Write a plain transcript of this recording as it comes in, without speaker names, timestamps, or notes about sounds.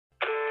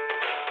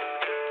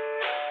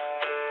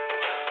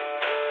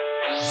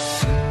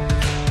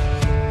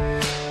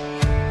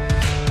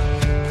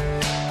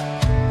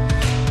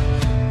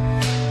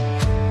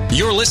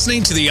You're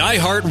listening to the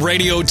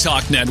iHeartRadio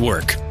Talk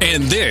Network,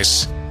 and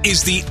this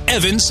is the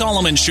Evan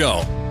Solomon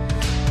Show.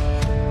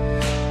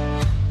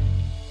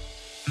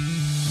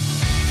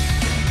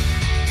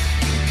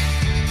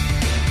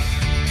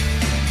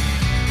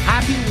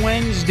 Happy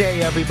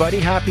Wednesday,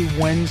 everybody. Happy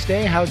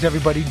Wednesday. How's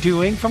everybody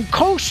doing? From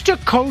coast to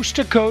coast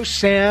to coast,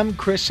 Sam,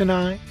 Chris, and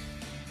I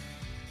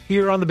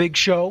here on the big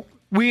show.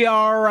 We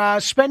are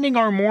spending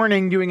our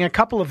morning doing a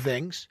couple of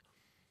things.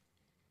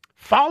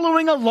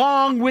 Following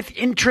along with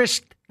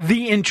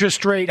the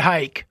interest rate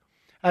hike.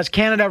 As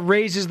Canada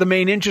raises the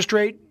main interest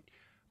rate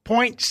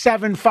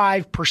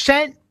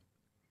 0.75%,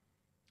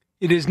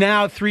 it is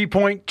now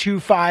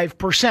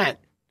 3.25%.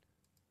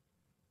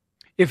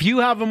 If you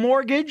have a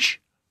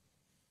mortgage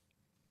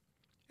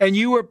and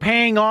you are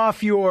paying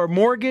off your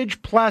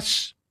mortgage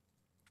plus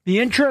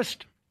the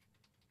interest,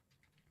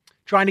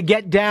 trying to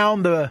get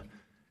down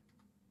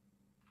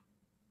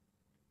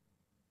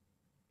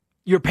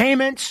your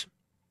payments,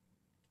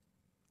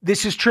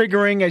 this is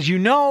triggering, as you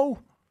know,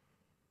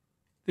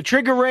 the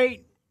trigger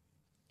rate,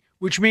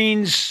 which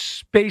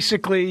means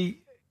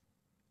basically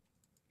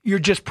you're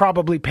just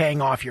probably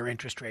paying off your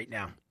interest rate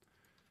now.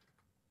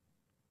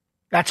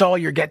 That's all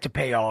you get to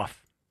pay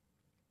off.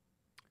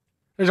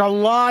 There's a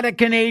lot of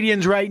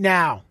Canadians right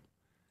now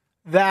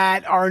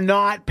that are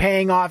not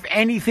paying off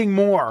anything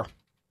more.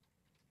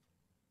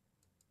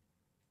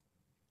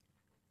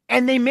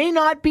 And they may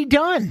not be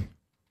done.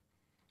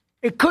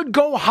 It could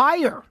go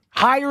higher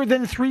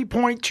than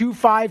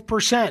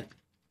 3.25%.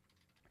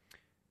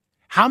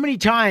 How many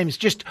times,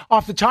 just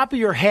off the top of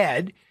your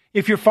head,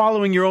 if you're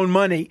following your own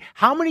money,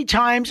 how many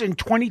times in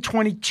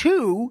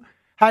 2022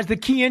 has the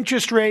key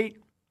interest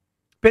rate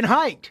been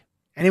hiked?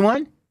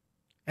 Anyone?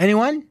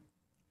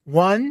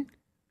 1,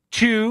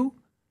 2,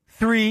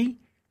 3,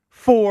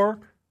 4,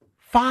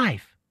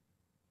 5.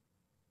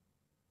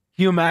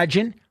 Can you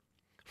imagine?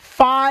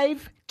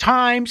 5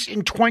 times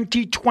in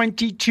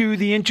 2022,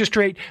 the interest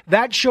rate.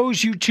 That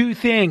shows you two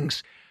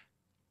things.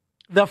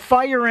 The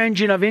fire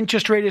engine of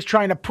interest rate is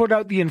trying to put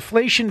out the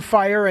inflation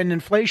fire, and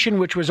inflation,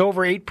 which was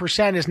over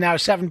 8%, is now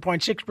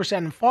 7.6%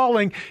 and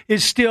falling,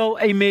 is still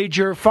a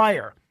major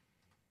fire.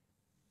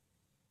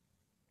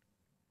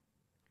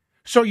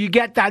 So you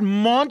get that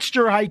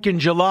monster hike in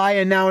July,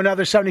 and now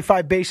another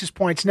 75 basis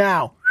points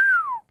now.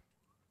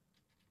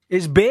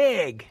 Is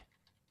big.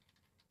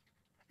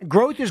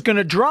 Growth is going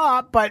to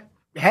drop, but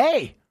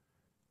hey,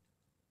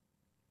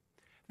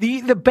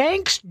 the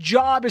bank's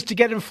job is to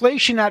get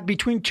inflation at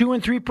between 2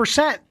 and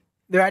 3%.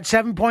 They're at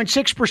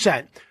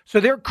 7.6%. So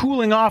they're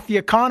cooling off the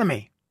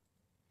economy.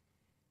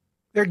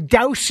 They're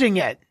dousing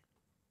it.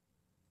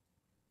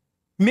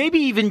 Maybe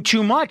even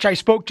too much. I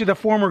spoke to the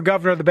former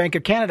governor of the Bank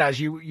of Canada, as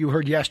you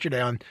heard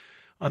yesterday on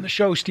the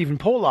show, Stephen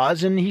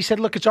Polaz, and he said,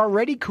 look, it's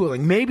already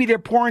cooling. Maybe they're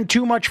pouring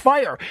too much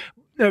water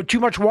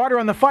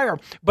on the fire.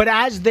 But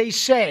as they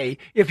say,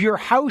 if your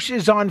house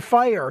is on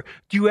fire,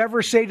 do you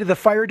ever say to the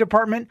fire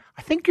department,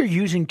 I think you're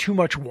using too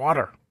much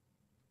water?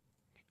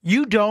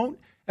 You don't.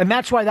 And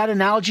that's why that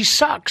analogy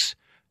sucks.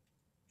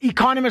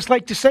 Economists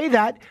like to say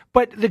that,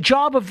 but the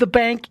job of the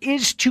bank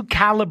is to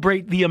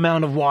calibrate the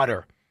amount of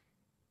water.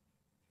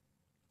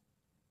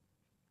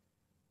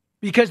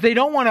 Because they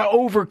don't want to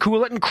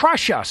overcool it and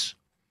crush us.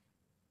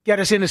 Get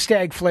us into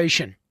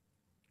stagflation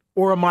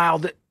or a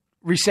mild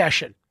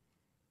recession.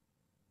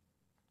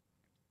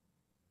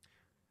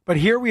 But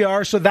here we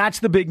are, so that's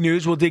the big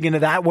news. We'll dig into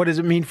that. What does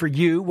it mean for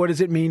you? What does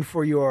it mean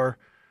for your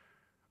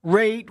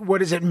rate? What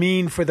does it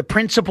mean for the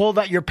principal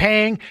that you're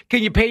paying?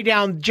 Can you pay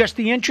down just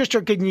the interest,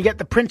 or can you get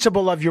the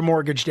principal of your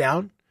mortgage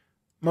down?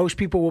 Most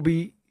people will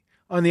be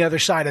on the other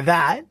side of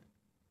that.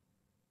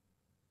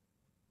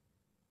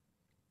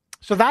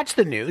 So that's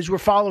the news. We're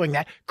following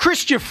that.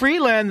 Chrystia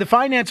Freeland, the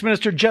finance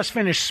minister, just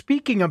finished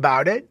speaking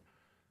about it.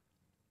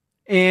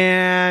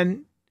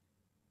 And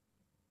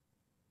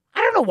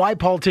I don't know why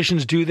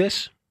politicians do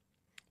this.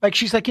 Like,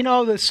 she's like,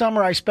 this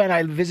summer I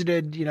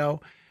visited,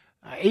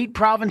 8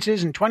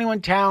 provinces and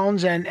 21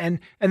 towns. And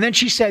then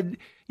she said,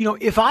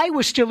 if I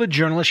was still a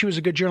journalist, she was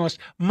a good journalist,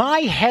 my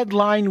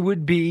headline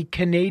would be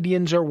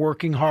Canadians are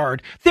working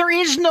hard. There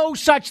is no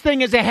such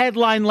thing as a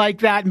headline like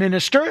that,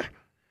 Minister.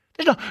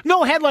 There's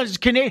no headlines.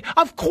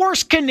 Of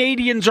course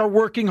Canadians are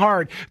working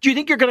hard. Do you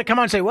think you're going to come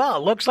on and say, well,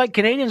 it looks like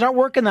Canadians aren't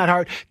working that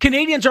hard?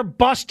 Canadians are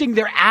busting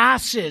their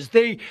asses.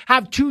 They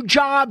have 2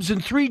 jobs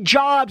and 3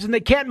 jobs, and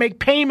they can't make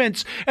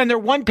payments, and they're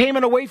 1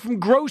 payment away from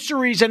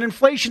groceries, and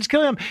inflation's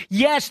killing them.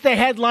 Yes, the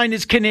headline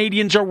is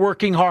Canadians are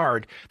working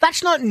hard.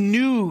 That's not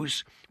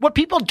news. What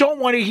people don't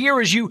want to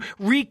hear is you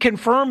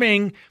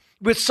reconfirming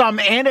with some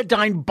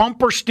anodyne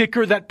bumper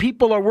sticker that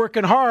people are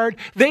working hard.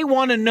 They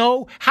want to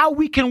know how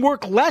we can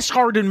work less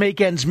hard and make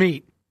ends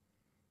meet.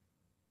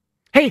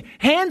 Hey,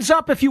 hands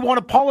up if you want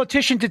a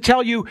politician to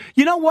tell you,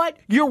 you know what?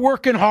 You're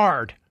working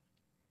hard.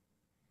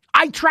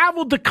 I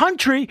traveled the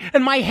country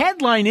and my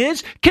headline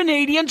is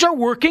Canadians are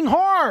working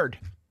hard.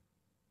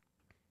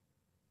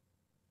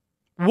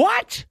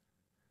 What?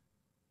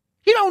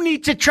 You don't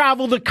need to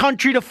travel the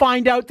country to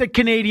find out that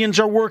Canadians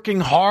are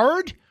working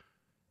hard.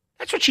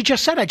 That's what she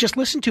just said. I just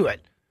listened to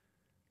it.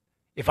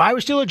 If I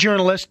was still a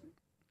journalist,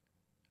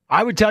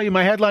 I would tell you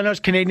my headline is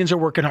Canadians are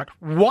working hard.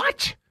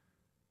 What?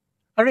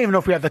 I don't even know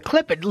if we have the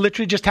clip. It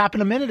literally just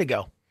happened a minute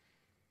ago.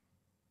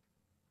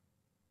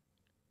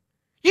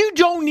 You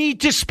don't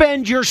need to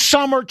spend your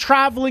summer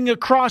traveling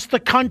across the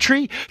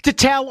country to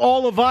tell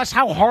all of us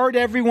how hard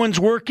everyone's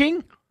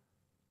working.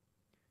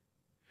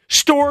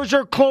 Stores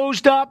are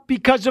closed up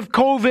because of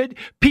COVID.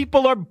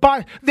 People are,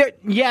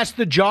 yes,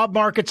 the job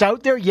market's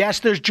out there. Yes,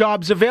 there's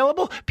jobs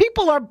available.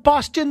 People are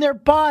busting their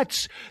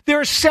butts.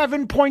 There's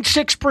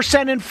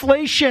 7.6%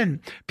 inflation.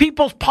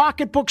 People's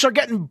pocketbooks are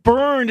getting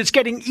burned. It's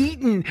getting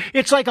eaten.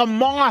 It's like a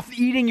moth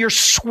eating your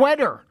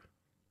sweater.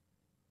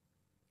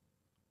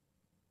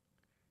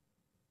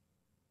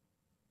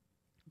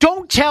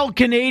 Don't tell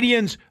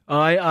Canadians,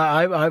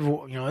 I've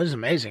this is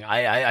amazing.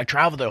 I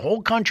traveled the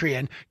whole country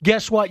and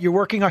guess what? You're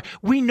working hard.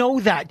 We know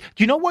that.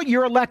 Do you know what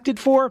you're elected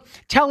for?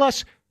 Tell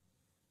us,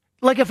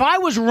 like if I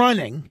was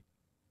running,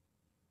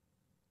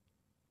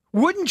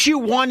 wouldn't you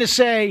want to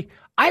say,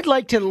 I'd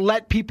like to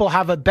let people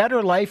have a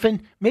better life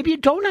and maybe you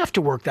don't have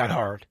to work that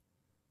hard.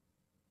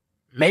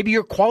 Maybe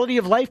your quality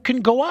of life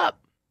can go up.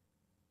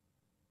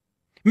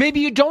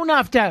 Maybe you don't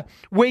have to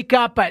wake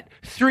up at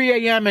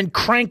 3 a.m. and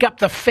crank up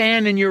the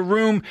fan in your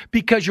room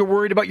because you're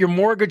worried about your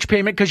mortgage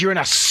payment because you're in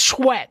a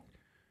sweat.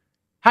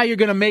 How you're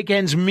going to make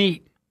ends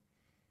meet.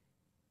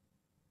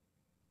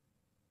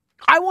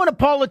 I want a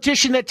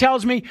politician that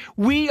tells me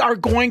we are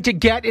going to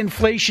get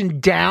inflation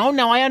down.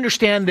 Now, I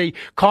understand the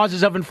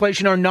causes of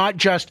inflation are not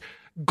just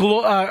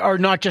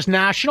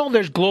national.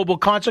 There's global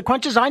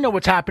consequences. I know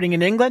what's happening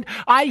in England.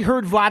 I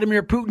heard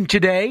Vladimir Putin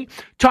today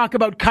talk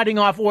about cutting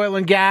off oil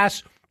and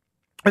gas,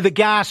 the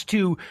gas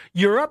to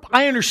Europe.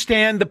 I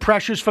understand the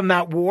pressures from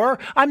that war.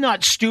 I'm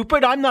not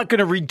stupid. I'm not going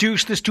to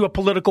reduce this to a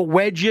political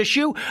wedge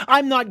issue.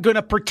 I'm not going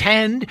to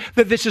pretend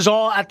that this is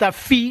all at the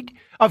feet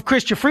of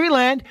Chrystia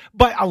Freeland,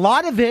 but a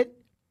lot of it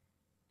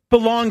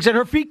belongs at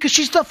her feet because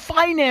she's the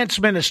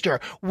finance minister.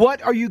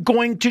 What are you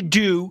going to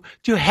do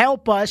to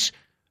help us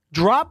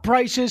drop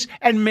prices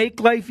and make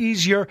life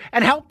easier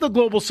and help the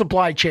global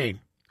supply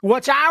chain?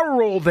 What's our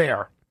role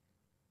there?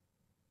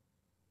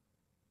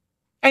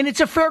 And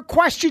it's a fair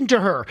question to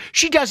her.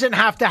 She doesn't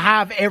have to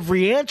have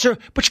every answer,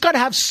 but she's got to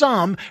have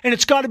some, and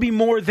it's got to be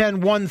more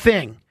than one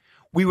thing.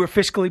 We were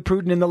fiscally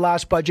prudent in the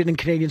last budget, and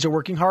Canadians are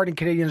working hard, and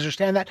Canadians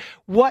understand that.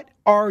 What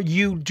are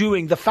you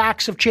doing? The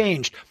facts have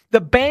changed. The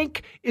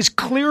bank is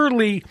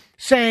clearly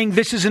saying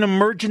this is an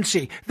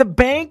emergency. The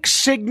bank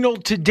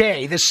signaled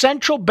today, the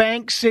central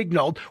bank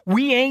signaled,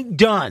 we ain't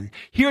done.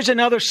 Here's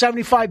another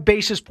 75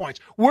 basis points.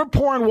 We're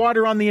pouring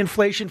water on the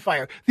inflation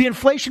fire. The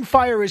inflation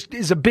fire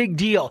is a big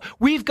deal.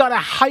 We've got to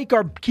hike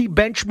our key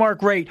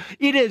benchmark rate.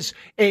 It's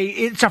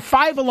a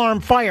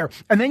 5-alarm fire.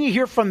 And then you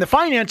hear from the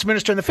finance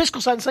minister and the fiscal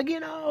side, it's like,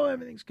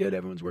 everything's good.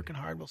 Everyone's working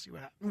hard. We'll see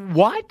what happens.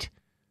 What?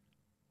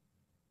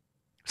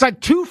 It's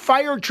like 2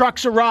 fire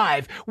trucks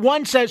arrive.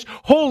 One says,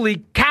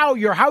 holy cow,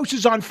 your house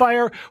is on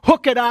fire.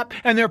 Hook it up.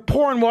 And they're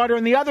pouring water.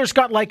 And the other's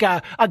got like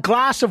a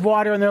glass of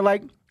water. And they're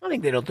like, I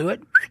think they'll do it.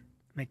 And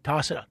they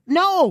toss it up.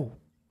 No.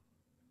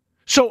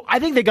 So I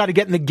think they got to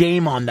get in the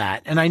game on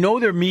that. And I know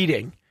they're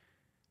meeting.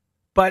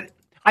 But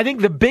I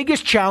think the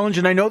biggest challenge,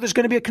 and I know there's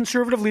going to be a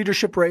conservative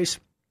leadership race,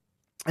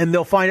 and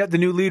they'll find out the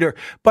new leader.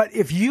 But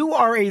if you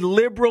are a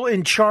liberal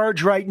in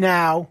charge right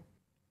now,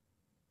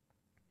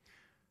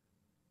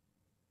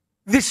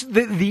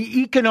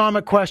 the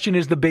economic question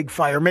is the big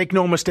fire. Make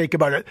no mistake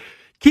about it.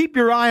 Keep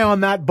your eye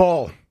on that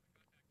ball.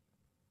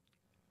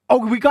 Oh,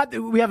 we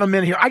have a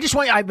minute here.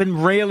 I've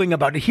been railing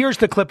about it. Here's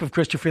the clip of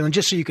Chrystia Freeland,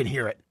 just so you can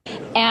hear it.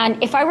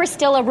 And if I were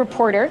still a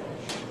reporter,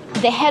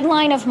 the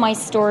headline of my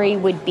story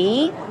would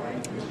be,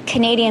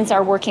 Canadians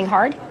are working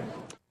hard.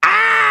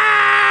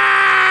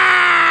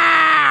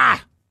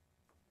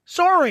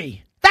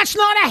 Sorry, that's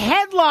not a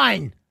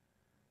headline.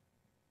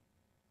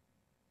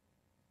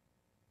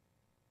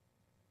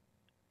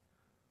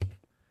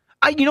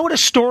 You know what a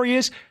story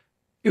is?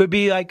 It would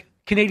be like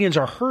Canadians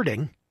are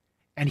hurting,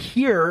 and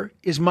here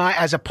is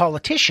as a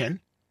politician,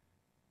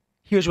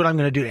 here's what I'm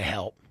going to do to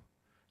help.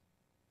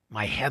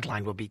 My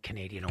headline will be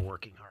Canadian are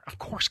working hard. Of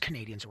course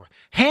Canadians are working.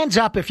 Hands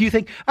up if you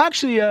think,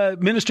 actually,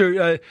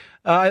 Minister,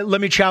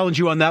 let me challenge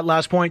you on that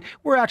last point.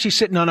 We're actually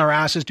sitting on our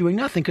asses doing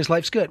nothing because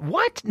life's good.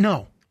 What?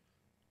 No.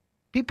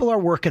 People are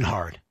working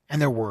hard,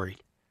 and they're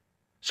worried.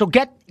 So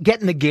get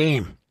in the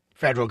game,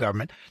 federal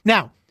government.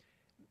 Now,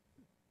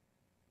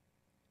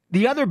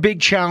 the other big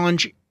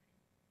challenge,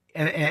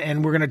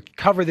 and we're going to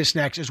cover this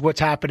next, is what's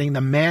happening, the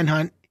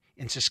manhunt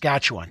in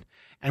Saskatchewan.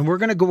 And we're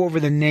going to go over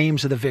the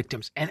names of the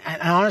victims. And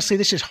honestly,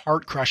 this is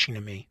heart-crushing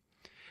to me.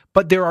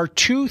 But there are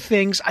 2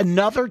 things,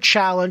 another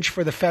challenge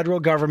for the federal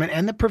government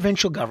and the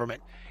provincial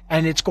government,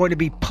 and it's going to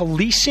be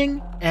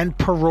policing and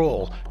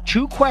parole.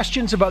 2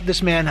 questions about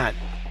this manhunt.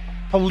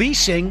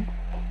 Policing,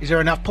 is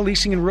there enough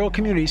policing in rural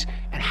communities?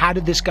 And how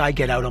did this guy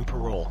get out on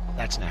parole?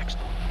 That's next.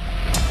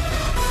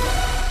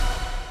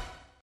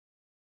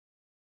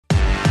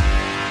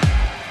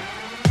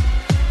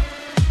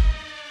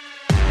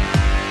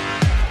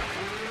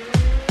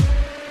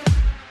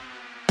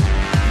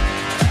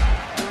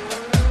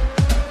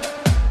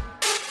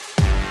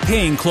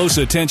 paying close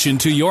attention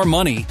to your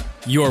money,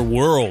 your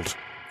world.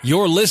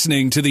 You're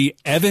listening to The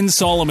Evan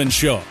Solomon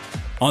Show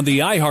on the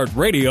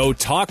iHeartRadio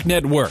Talk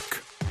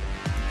Network.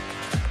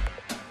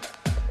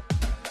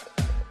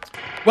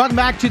 Welcome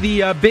back to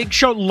the big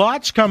show.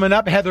 Lots coming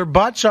up. Heather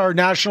Butts, our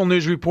national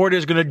news reporter,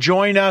 is going to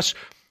join us.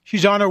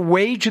 She's on her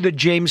way to the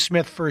James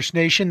Smith First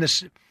Nation.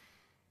 This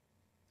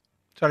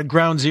sort of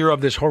ground zero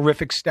of this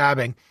horrific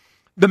stabbing.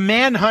 The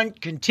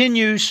manhunt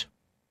continues.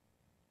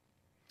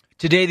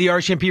 Today, the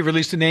RCMP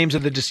released the names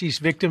of the deceased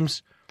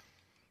victims.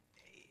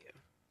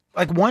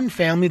 Like one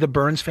family, the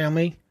Burns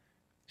family,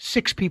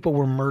 6 people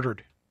were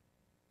murdered.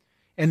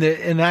 And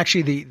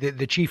actually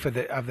the chief of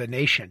the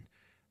nation,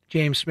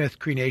 James Smith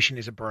Cree Nation,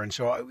 is a Burns.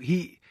 So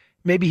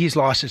maybe he's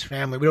lost his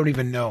family. We don't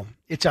even know.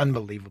 It's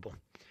unbelievable.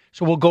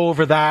 So we'll go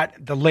over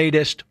that, the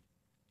latest.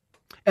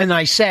 And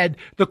I said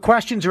the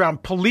questions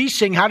around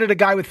policing. How did a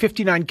guy with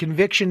 59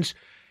 convictions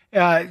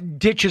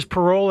ditch his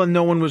parole and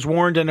no one was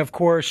warned? And of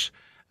course,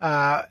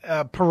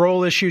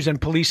 parole issues and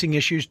policing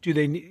issues.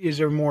 Is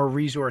there more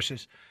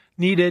resources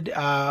needed?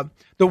 The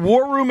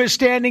War Room is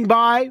standing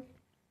by.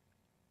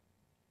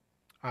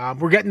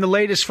 We're getting the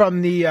latest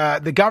from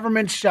the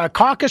government's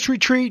caucus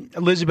retreat.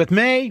 Elizabeth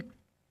May,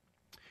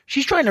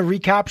 she's trying to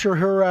recapture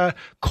her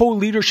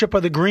co-leadership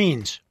of the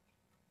Greens.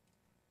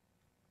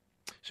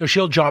 So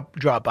she'll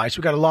drop by. So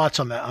we got lots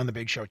on the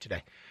big show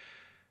today.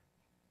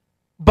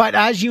 But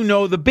as you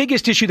know, the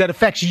biggest issue that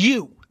affects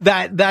you,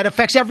 that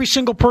affects every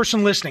single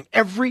person listening,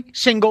 every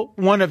single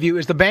one of you,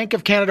 is the Bank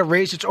of Canada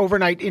raised its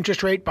overnight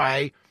interest rate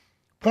by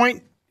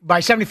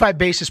 75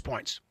 basis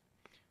points.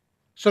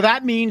 So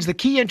that means the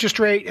key interest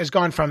rate has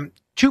gone from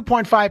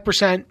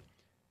 2.5%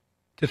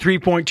 to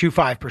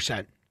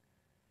 3.25%.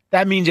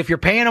 That means if you're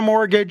paying a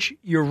mortgage,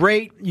 your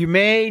rate, you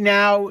may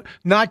now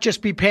not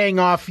just be paying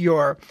off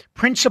your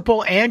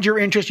principal and your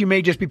interest, you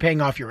may just be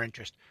paying off your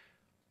interest.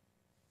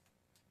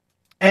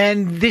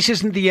 And this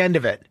isn't the end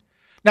of it.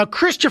 Now,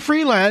 Chrystia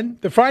Freeland,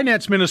 the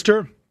finance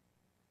minister,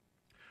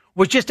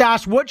 was just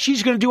asked what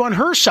she's going to do on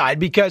her side,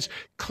 because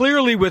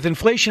clearly with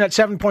inflation at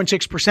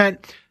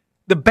 7.6%,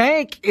 the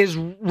bank is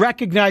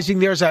recognizing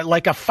there's a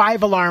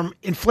 5-alarm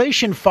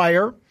inflation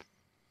fire.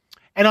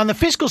 And on the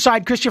fiscal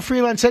side, Chrystia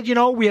Freeland said,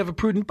 we have a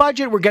prudent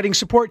budget. We're getting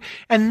support.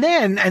 And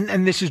then,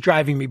 and this is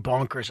driving me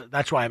bonkers.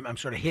 That's why I'm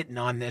sort of hitting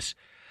on this.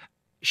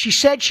 She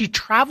said she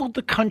traveled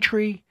the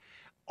country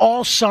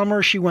all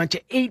summer. She went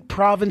to 8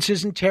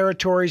 provinces and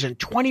territories and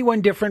 21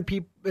 different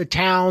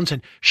towns.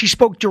 And she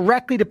spoke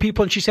directly to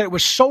people. And she said it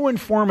was so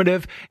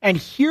informative. And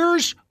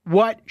here's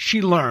what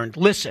she learned.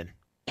 Listen.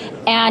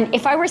 And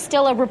if I were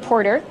still a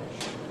reporter,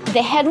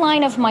 the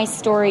headline of my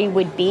story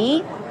would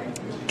be,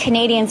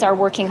 Canadians are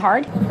working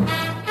hard.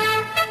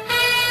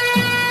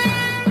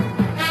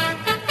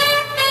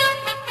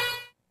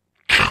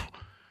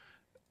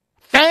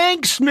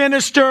 Thanks,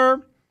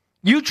 Minister.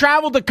 You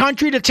traveled the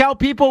country to tell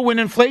people when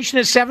inflation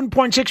is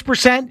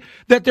 7.6%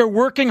 that they're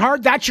working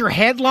hard. That's your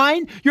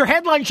headline? Your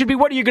headline should be,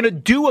 what are you going to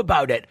do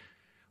about it?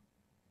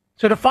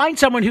 So to find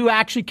someone who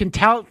actually can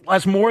tell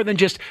us more than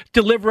just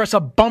deliver us a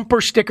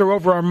bumper sticker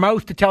over our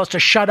mouth to tell us to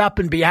shut up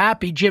and be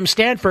happy, Jim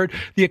Stanford,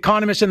 the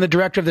economist and the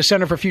director of the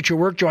Center for Future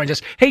Work, joins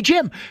us. Hey,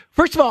 Jim,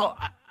 first of all,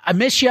 I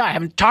miss you. I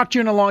haven't talked to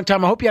you in a long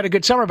time. I hope you had a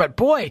good summer. But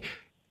boy,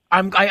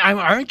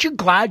 aren't you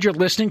glad you're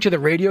listening to the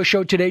radio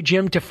show today,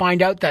 Jim, to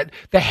find out that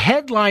the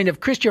headline of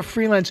Chrystia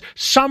Freeland's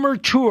summer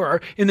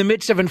tour in the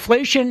midst of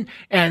inflation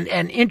and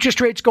interest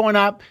rates going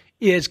up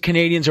is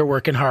Canadians are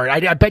working hard.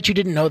 I bet you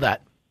didn't know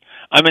that.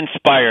 I'm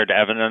inspired,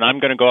 Evan, and I'm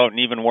going to go out and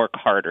even work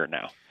harder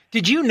now.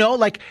 Did you know,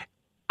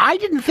 I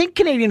didn't think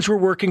Canadians were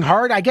working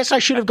hard. I guess I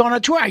should have gone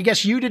on tour. I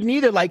guess you didn't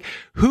either.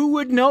 Who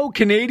would know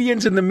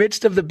Canadians in the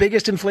midst of the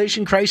biggest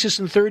inflation crisis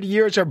in 30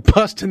 years are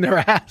busting their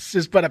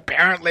asses? But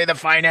apparently the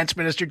finance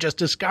minister just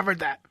discovered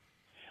that.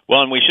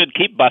 Well, and we should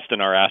keep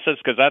busting our asses,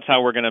 because that's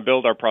how we're going to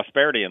build our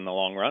prosperity in the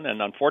long run.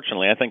 And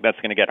unfortunately, I think that's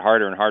going to get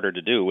harder and harder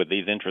to do with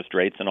these interest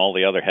rates and all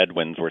the other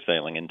headwinds we're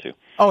sailing into.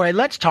 All right,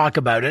 let's talk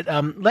about it.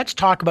 Let's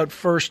talk about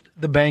first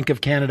the Bank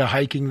of Canada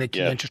hiking the key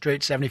interest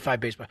rate 75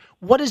 basis points.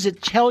 What does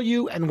it tell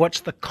you, and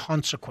what's the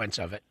consequence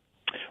of it?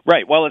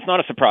 Right. Well, it's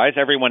not a surprise.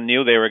 Everyone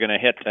knew they were going to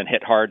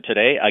hit hard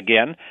today.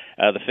 Again,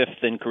 the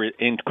fifth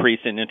increase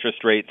in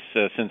interest rates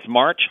since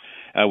March.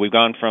 We've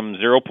gone from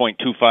 0.25%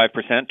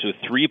 to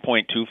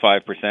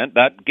 3.25%.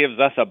 That gives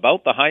us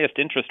about the highest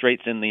interest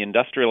rates in the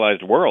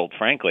industrialized world,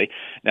 frankly.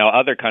 Now,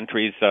 other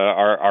countries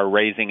are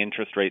raising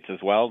interest rates as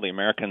well. The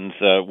Americans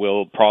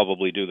will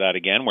probably do that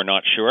again. We're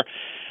not sure.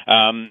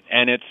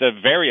 And it's a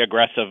very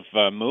aggressive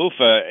move,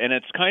 and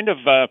it's kind of,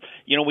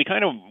 we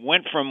kind of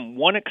went from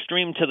one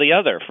extreme to the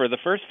other. For the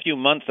first few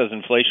months as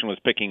inflation was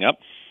picking up,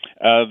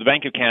 the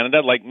Bank of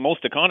Canada, like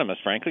most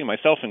economists, frankly,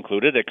 myself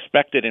included,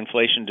 expected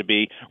inflation to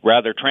be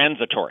rather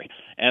transitory.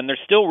 And there's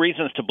still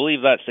reasons to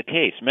believe that's the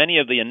case. Many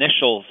of the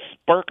initial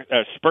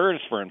spurs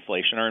for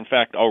inflation are, in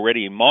fact,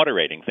 already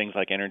moderating, things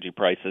like energy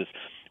prices,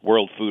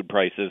 world food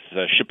prices,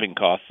 shipping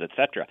costs,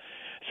 etc.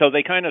 So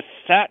they kind of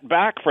sat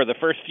back for the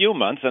first few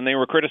months, and they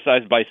were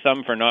criticized by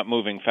some for not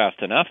moving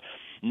fast enough.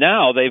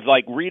 Now they've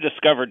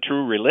rediscovered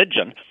true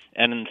religion,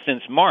 and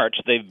since March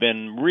they've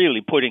been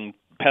really putting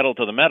pedal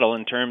to the metal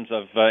in terms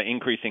of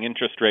increasing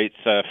interest rates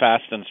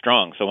fast and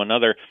strong. So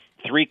another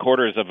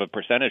 0.75 of a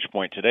percentage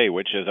point today,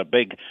 which is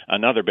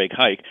another big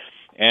hike.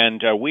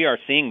 And we are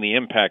seeing the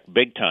impact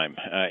big time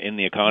in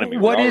the economy.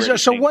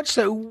 What's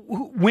the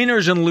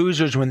winners and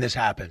losers when this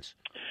happens?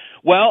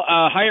 Well,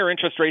 higher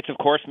interest rates, of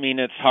course, mean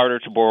it's harder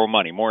to borrow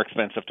money, more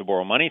expensive to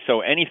borrow money. So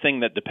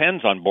anything that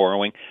depends on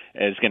borrowing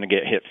is going to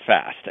get hit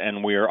fast,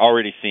 and we're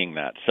already seeing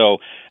that. So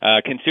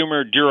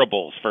consumer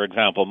durables, for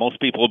example, most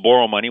people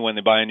borrow money when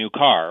they buy a new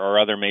car or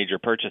other major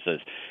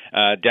purchases,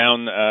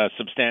 down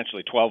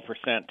substantially, 12%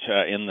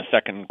 in the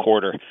second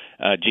quarter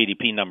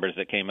GDP numbers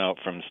that came out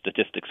from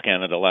Statistics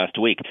Canada last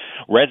week.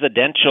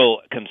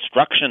 Residential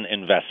construction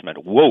investment,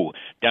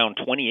 down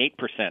 28%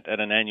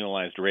 at an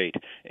annualized rate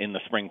in the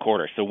spring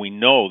quarter. So we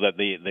know that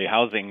the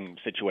housing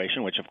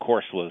situation, which of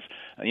course was,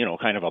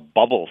 kind of a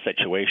bubble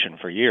situation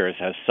for years,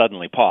 has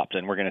suddenly popped,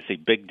 and we're going to see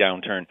big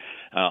downturn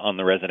on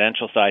the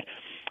residential side.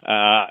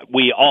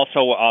 We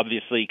also,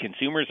 obviously,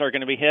 consumers are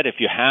going to be hit. If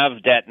you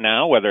have debt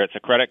now, whether it's a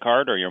credit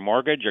card or your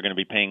mortgage, you're going to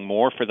be paying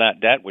more for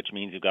that debt, which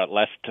means you've got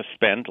less to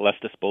spend, less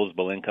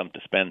disposable income to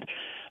spend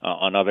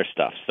on other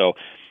stuff. So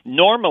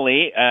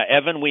normally,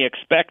 Evan, we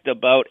expect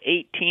about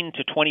 18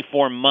 to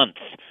 24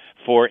 months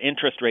for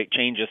interest rate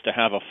changes to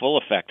have a full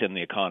effect in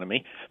the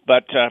economy.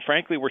 But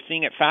frankly, we're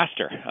seeing it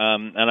faster.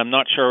 And I'm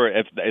not sure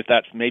if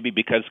that's maybe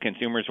because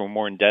consumers were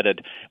more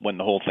indebted when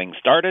the whole thing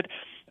started.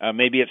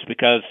 Maybe it's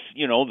because,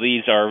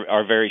 these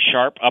are very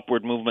sharp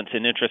upward movements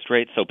in interest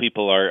rates, so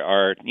people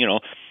are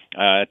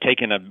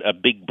taking a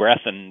big breath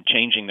and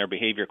changing their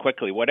behavior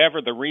quickly.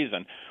 Whatever the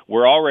reason,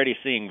 we're already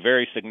seeing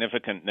very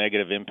significant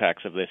negative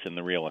impacts of this in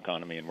the real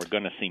economy, and we're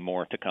going to see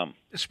more to come.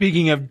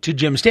 Speaking to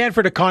Jim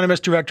Stanford,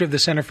 economist, director of the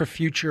Center for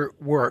Future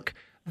Work.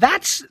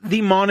 That's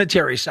the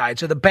monetary side.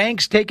 So the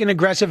banks take an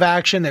aggressive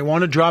action. They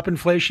want to drop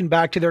inflation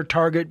back to their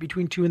target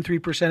between 2 and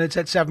 3%. It's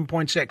at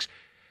 7.6.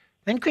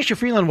 Then Chrystia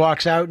Freeland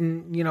walks out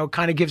and,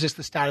 kind of gives us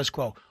the status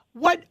quo.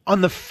 What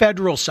on the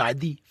federal side,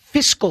 the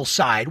fiscal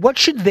side, what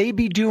should they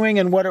be doing,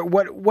 and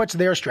what's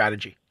their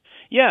strategy?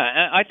 Yeah,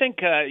 I think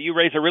you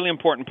raise a really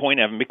important point,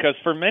 Evan, because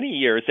for many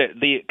years,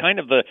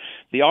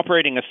 the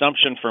operating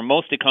assumption for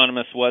most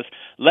economists was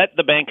let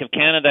the Bank of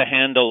Canada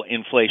handle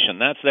inflation.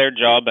 That's their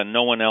job, and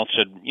no one else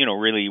should,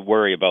 really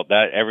worry about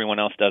that. Everyone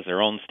else does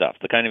their own stuff.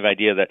 The kind of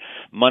idea that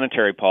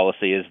monetary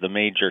policy is the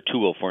major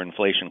tool for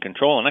inflation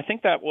control, and I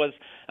think that was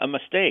a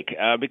mistake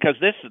because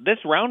this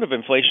round of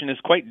inflation is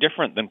quite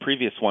different than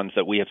previous ones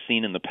that we have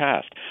seen in the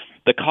past.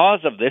 The cause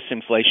of this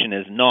inflation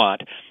is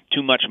not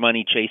too much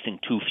money chasing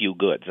too few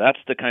goods. That's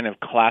the kind of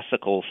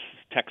classical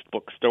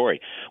textbook story.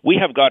 We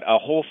have got a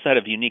whole set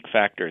of unique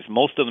factors,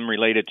 most of them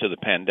related to the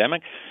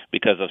pandemic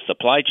because of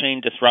supply chain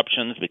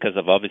disruptions, because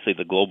of obviously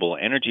the global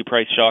energy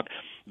price shock,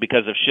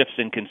 because of shifts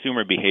in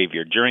consumer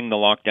behavior during the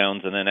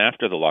lockdowns and then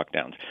after the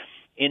lockdowns.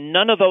 In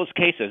none of those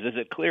cases is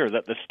it clear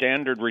that the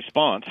standard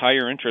response,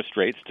 higher interest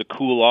rates to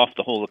cool off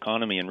the whole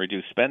economy and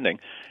reduce spending,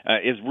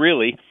 is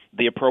really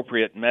the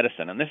appropriate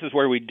medicine. And this is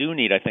where we do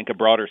need, I think, a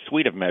broader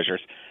suite of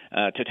measures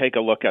to take a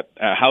look at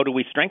how do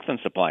we strengthen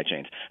supply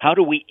chains? How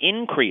do we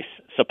increase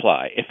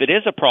supply? If it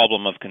is a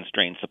problem of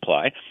constrained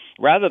supply,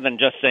 rather than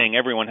just saying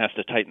everyone has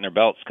to tighten their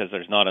belts because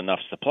there's not enough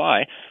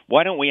supply,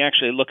 why don't we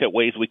actually look at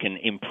ways we can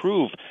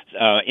improve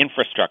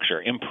infrastructure,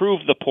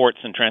 improve the ports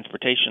and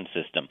transportation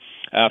system,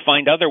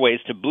 find other ways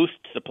to boost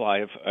supply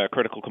of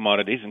critical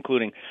commodities,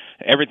 including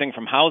everything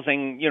from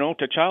housing,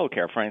 to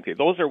childcare, frankly.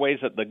 Those are ways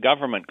that the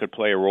government could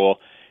play a role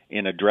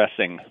in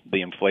addressing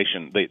the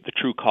inflation, the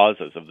true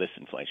causes of this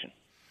inflation.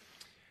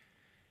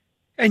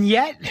 And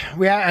yet,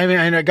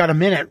 I got a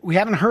minute. We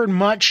haven't heard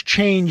much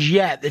change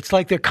yet. It's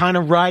like they're kind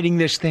of riding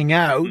this thing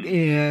out.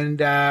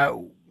 And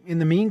in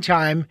the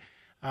meantime,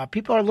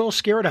 people are a little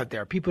scared out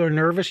there. People are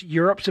nervous.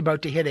 Europe's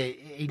about to hit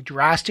a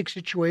drastic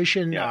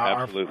situation. Yeah,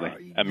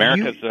 absolutely.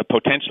 America's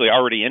potentially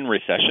already in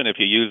recession. If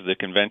you use the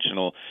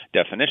conventional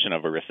definition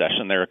of a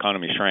recession, their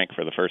economy shrank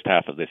for the first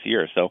half of this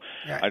year. So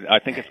I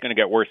think it's going to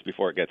get worse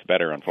before it gets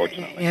better,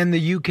 unfortunately. And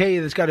the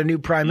UK that's got a new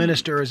prime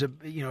minister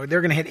they're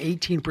going to hit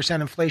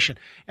 18% inflation.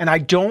 And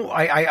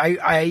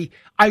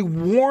I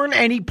warn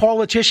any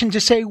politician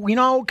to say,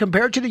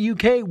 compared to the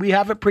UK, we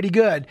have it pretty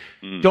good.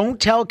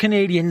 Don't tell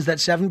Canadians that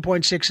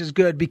 7.6 is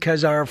good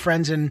because our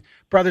friends and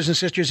brothers and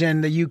sisters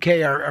in the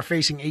UK are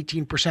facing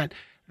 18%.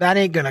 That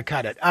ain't going to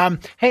cut it.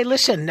 Hey,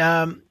 listen,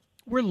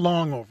 we're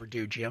long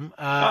overdue, Jim.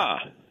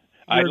 I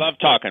love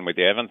talking with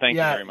you, Evan. Thank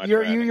you very much.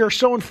 You're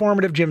so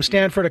informative, Jim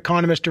Stanford,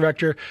 economist,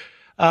 director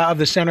of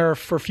the Center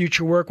for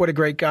Future Work. What a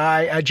great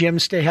guy. Jim,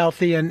 stay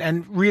healthy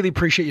and really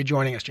appreciate you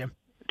joining us, Jim.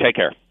 Take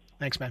care.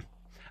 Thanks, man.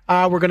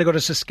 We're going to go to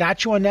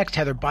Saskatchewan next.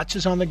 Heather Butts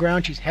is on the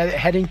ground. She's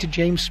heading to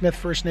James Smith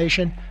First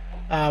Nation.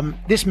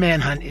 This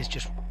manhunt is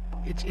just,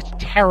 it's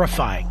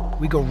terrifying.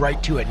 We go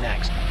right to it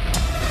next.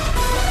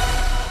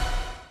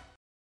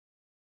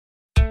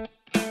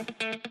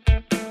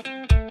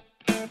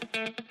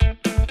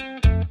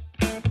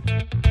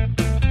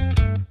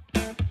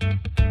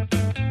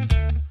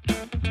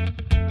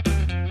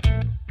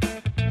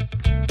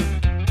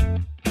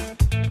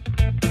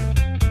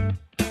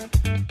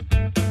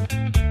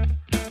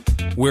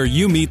 where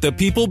you meet the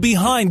people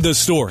behind the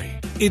story.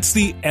 It's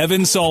the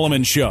Evan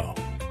Solomon Show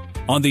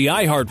on the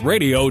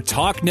iHeartRadio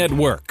Talk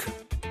Network.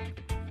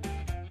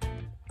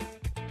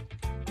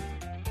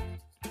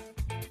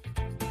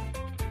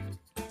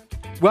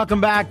 Welcome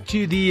back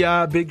to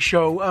the big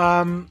show.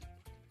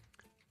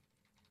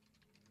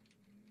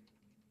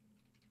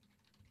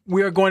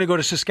 We are going to go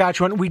to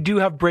Saskatchewan. We do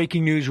have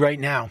breaking news right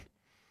now.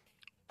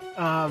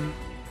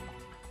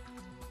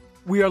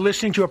 We are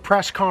listening to a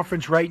press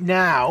conference right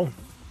now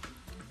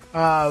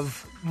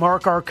of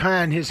Mark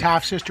Arcan. His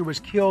half-sister was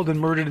killed and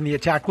murdered in the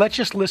attack. Let's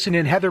just listen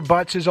in. Heather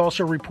Butts is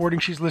also reporting.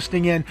 She's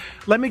listening in.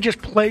 Let me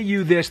just play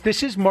you this.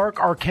 This is Mark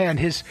Arcan.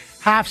 His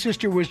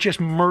half-sister was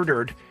just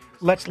murdered.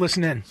 Let's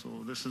listen in. So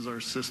this is our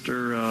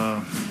sister,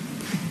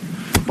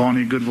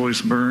 Bonnie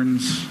Goodvoice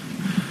Burns,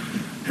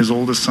 his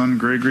oldest son,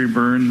 Gregory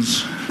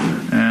Burns,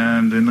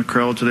 and in the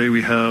crowd today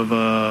we have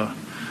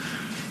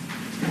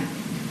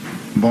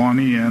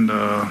Bonnie and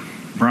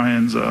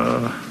Brian's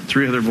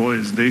three other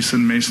boys,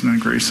 Dason, Mason,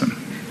 and Grayson.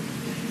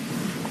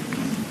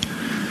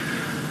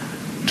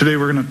 Today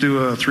we're going to do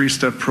a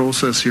three-step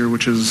process here,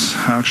 which is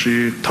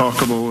actually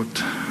talk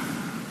about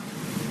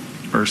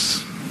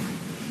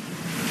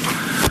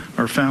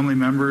our family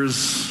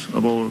members,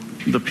 about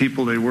the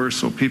people they were,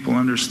 so people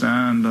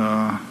understand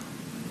the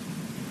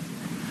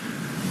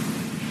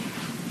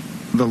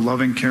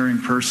loving, caring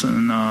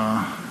person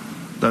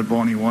that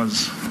Bonnie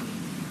was.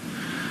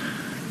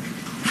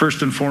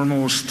 First and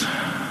foremost,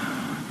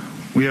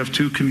 we have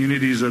two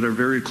communities that are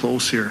very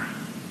close here,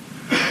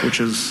 which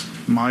is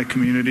my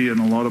community, and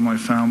a lot of my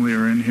family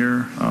are in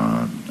here,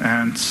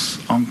 aunts,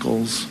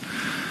 uncles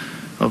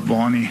of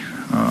Bonnie,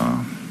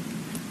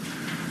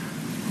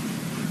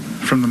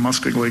 from the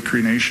Muskogee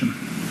Cree Nation.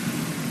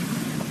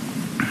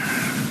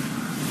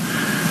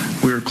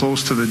 We are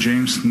close to the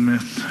James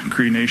Smith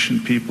Cree Nation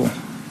people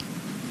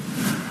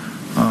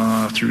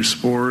through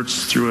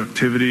sports, through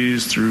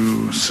activities,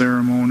 through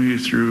ceremony,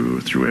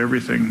 through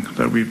everything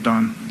that we've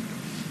done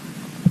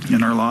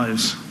in our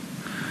lives.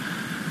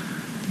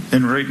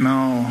 And right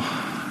now,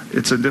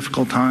 it's a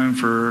difficult time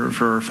for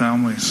our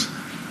families.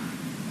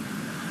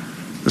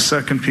 The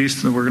second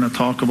piece that we're going to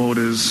talk about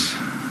is,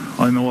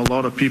 I know a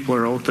lot of people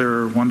are out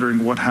there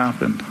wondering what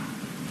happened.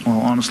 Well,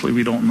 honestly,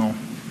 we don't know.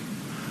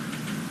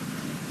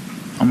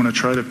 I'm going to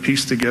try to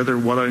piece together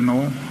what I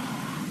know,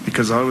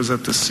 because I was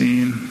at the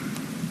scene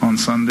on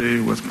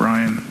Sunday with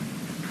Brian,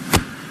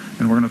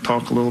 and we're going to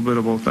talk a little bit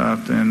about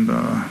that, and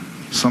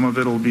some of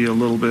it will be a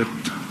little bit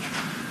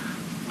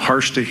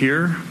harsh to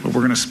hear, but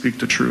we're going to speak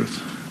the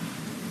truth.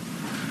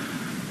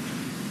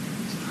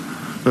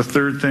 The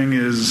third thing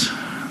is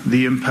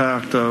the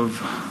impact of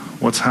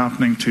what's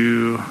happening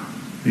to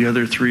the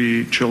other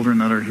three children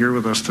that are here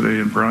with us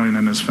today, and Brian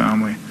and his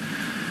family,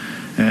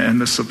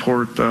 and the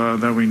support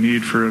that we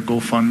need for a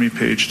GoFundMe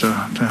page to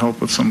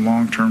help with some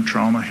long-term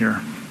trauma here.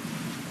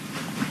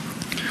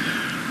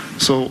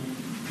 So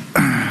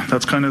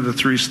that's kind of the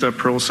three-step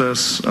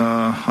process.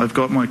 I've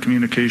got my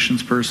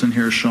communications person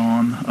here,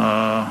 Sean.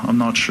 I'm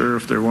not sure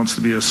if there wants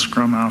to be a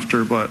scrum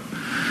after, but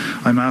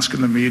I'm asking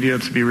the media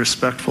to be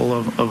respectful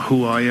of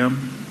who I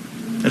am.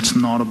 It's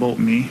not about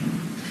me.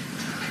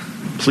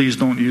 Please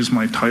don't use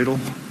my title.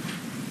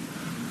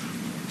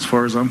 As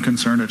far as I'm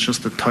concerned, it's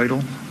just a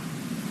title.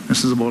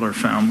 This is about our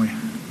family.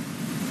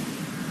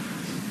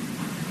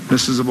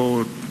 This is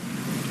about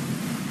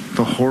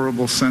the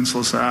horrible,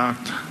 senseless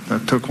act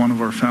that took one of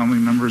our family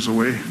members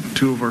away,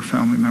 two of our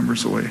family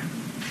members away.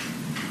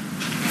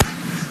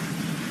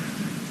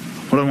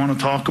 What I want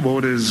to talk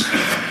about is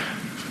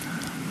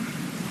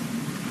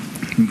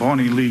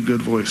Bonnie Lee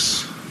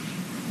Goodvoice.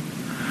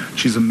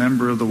 She's a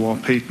member of the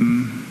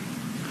Wahpeton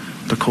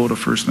Dakota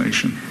First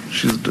Nation.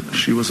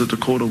 She was a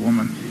Dakota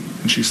woman,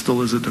 and she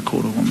still is a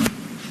Dakota woman.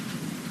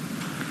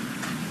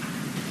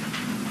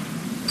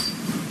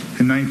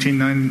 In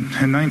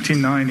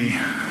 1990,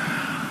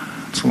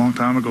 it's a long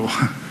time ago,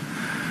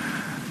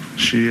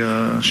 she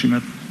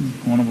met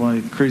one of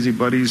my crazy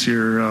buddies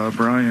here,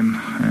 Brian,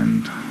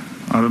 and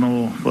I don't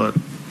know, but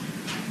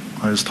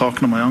I was talking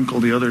to my uncle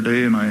the other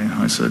day, and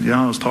I said,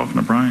 yeah, I was talking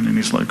to Brian, and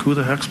he's like, who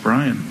the heck's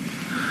Brian?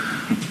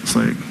 It's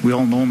like, we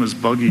all know him as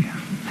Buggy,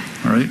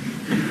 right?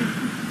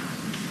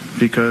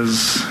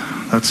 Because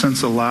that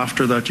sense of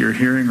laughter that you're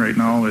hearing right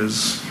now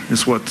is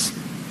what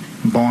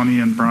Bonnie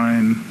and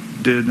Brian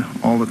did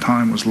all the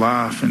time, was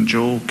laugh and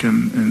joke,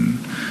 and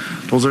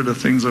those are the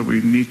things that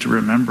we need to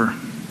remember.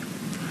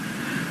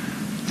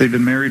 They've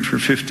been married for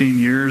 15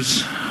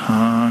 years.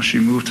 She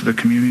moved to the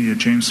community of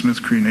James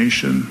Smith Cree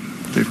Nation.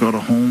 They've got a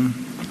home.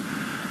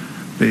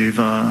 They've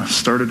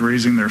started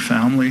raising their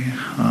family,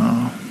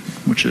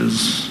 which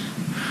is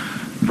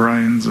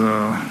Brian's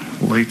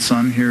late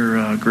son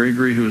here,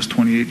 Gregory, who is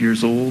 28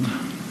 years old.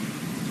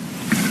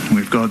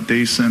 We've got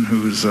Dason,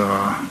 who's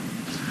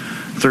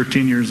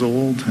 13 years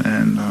old,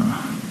 and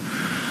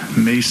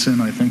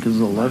Mason, I think,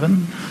 is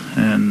 11,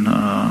 and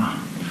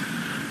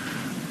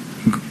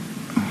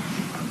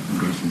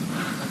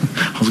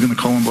I was going to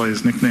call him by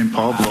his nickname,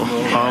 Pablo.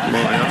 Pablo,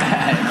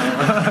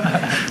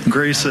 yeah.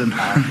 Grayson. So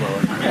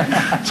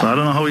I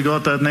don't know how he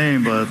got that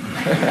name, but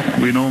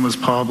we know him as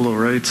Pablo,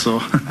 right? So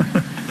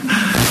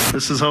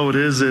this is how it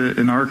is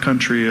in our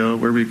country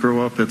where we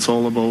grow up. It's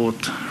all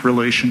about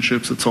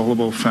relationships. It's all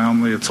about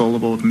family. It's all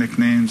about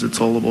nicknames.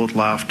 It's all about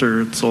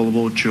laughter. It's all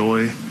about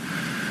joy.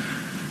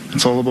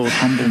 It's all about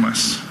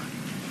humbleness.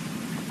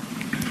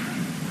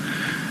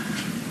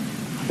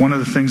 One of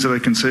the things that I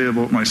can say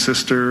about my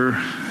sister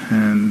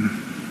and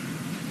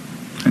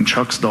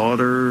Chuck's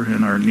daughter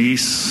and our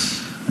niece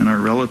and our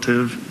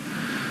relative,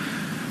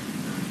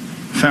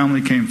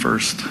 family came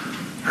first.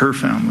 Her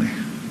family.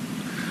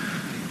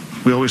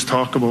 We always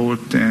talk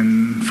about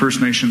in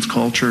First Nations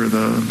culture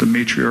the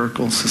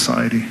matriarchal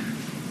society.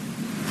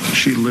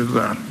 She lived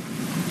that.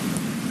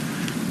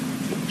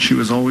 She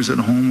was always at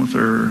home with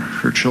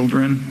her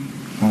children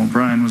while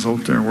Brian was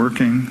out there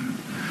working,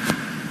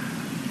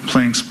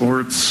 playing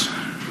sports.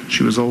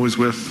 She was always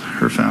with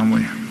her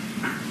family.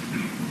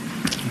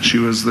 She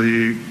was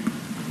the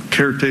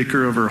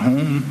caretaker of her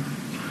home.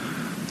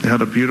 They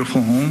had a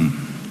beautiful home.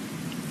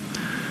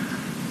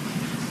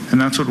 And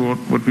that's what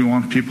we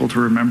want people to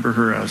remember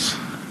her as.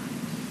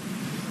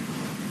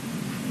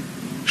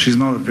 She's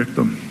not a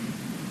victim.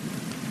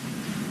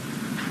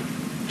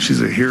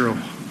 She's a hero.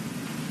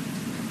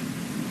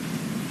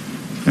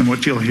 And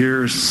what you'll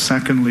hear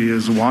secondly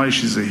is why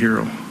she's a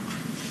hero.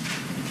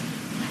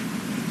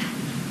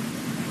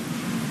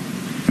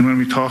 And when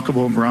we talk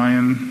about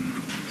Brian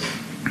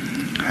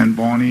and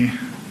Bonnie,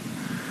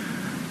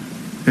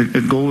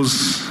 it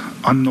goes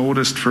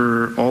unnoticed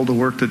for all the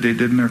work that they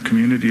did in their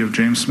community of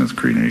James Smith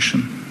Cree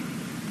Nation.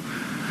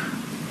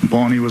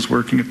 Bonnie was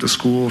working at the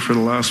school for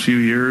the last few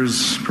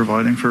years,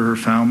 providing for her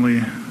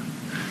family.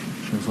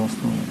 She was also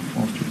a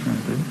foster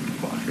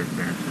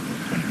parent.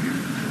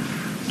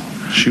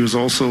 She was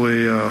also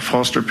a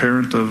foster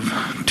parent of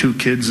 2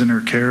 kids in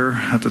her care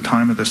at the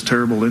time of this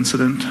terrible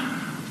incident.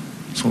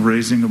 So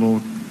raising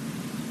about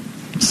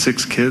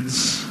 6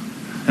 kids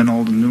and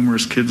all the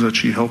numerous kids that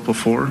she helped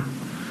before.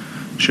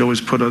 She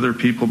always put other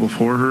people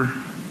before her.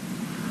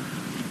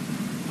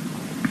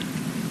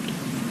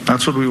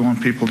 That's what we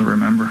want people to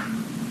remember.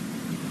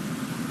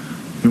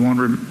 We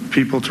want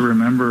people to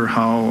remember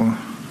how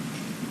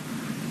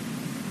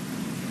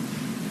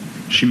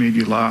she made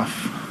you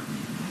laugh,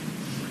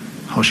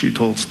 how she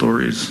told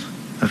stories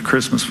at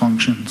Christmas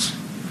functions,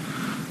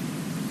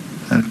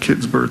 at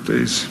kids'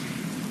 birthdays,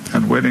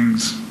 at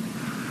weddings,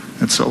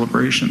 at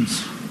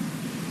celebrations.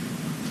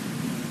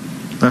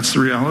 That's the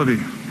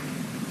reality.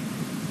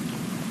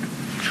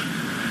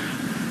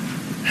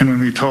 And when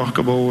we talk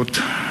about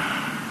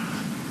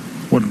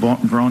what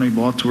Bronnie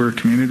brought to her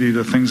community,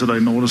 the things that I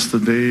noticed the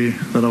day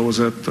that I was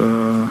at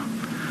the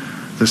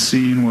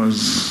scene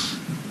was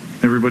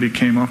everybody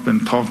came up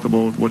and talked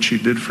about what she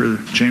did for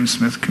the James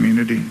Smith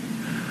community.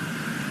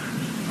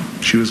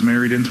 She was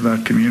married into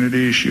that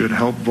community. She would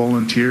help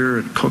volunteer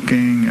at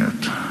cooking,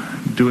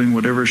 at doing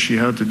whatever she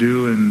had to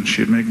do, and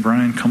she'd make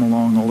Brian come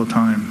along all the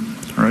time,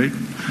 right?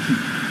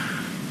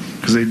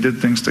 Because they did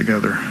things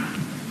together.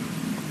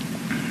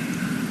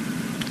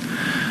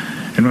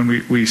 And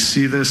when we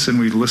see this and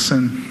we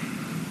listen,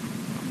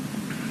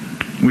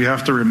 we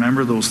have to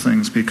remember those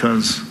things,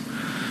 because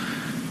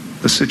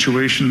the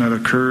situation that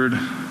occurred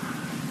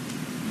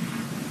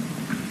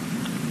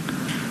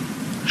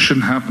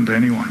shouldn't happen to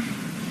anyone.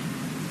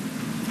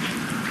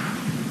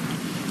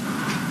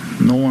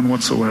 No one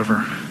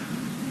whatsoever.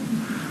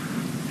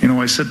 You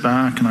know, I sit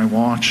back and I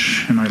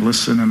watch and I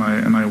listen and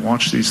I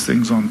watch these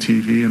things on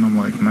TV, and I'm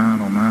like,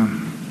 man, oh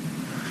man,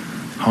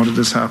 how did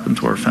this happen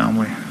to our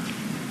family?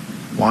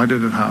 Why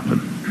did it happen?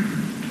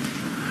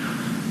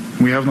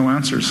 We have no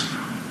answers.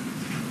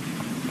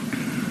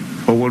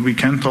 But what we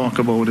can talk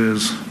about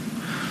is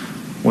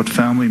what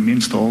family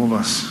means to all of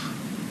us,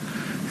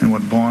 and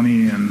what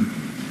Bonnie, and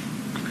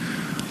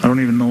I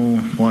don't even know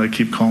why I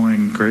keep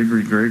calling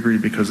Gregory,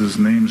 because his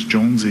name's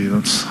Jonesy.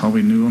 That's how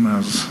we knew him,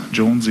 as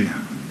Jonesy.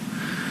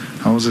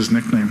 That was his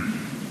nickname.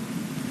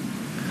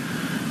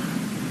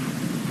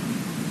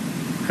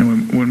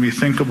 And when we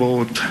think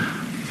about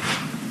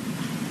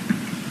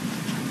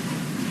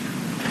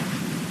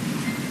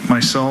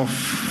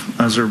myself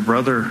as her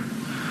brother,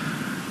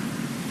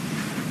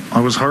 I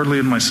was hardly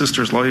in my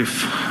sister's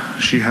life.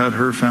 She had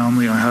her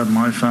family, I had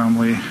my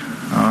family,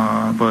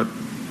 but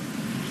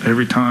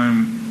every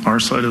time our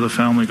side of the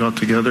family got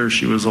together,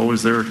 she was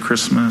always there at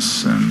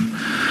Christmas and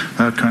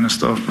that kind of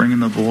stuff, bringing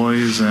the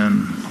boys,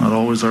 and I'd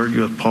always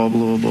argue with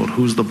Pablo about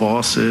who's the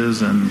boss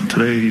is, and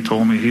today he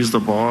told me he's the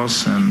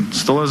boss, and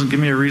still hasn't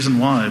given me a reason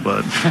why,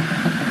 but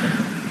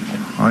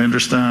I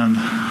understand,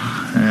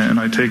 and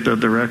I take that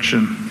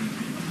direction,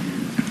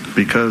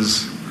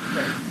 because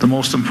the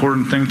most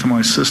important thing to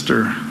my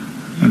sister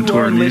and to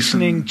our niece. You are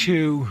listening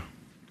to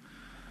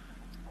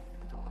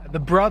the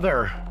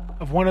brother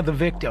of one of the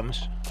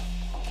victims.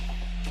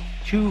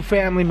 2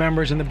 family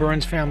members in the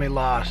Burns family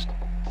lost.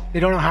 They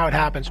don't know how it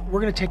happens.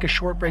 We're going to take a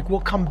short break. We'll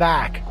come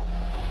back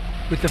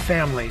with the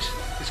family's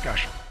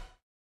discussion.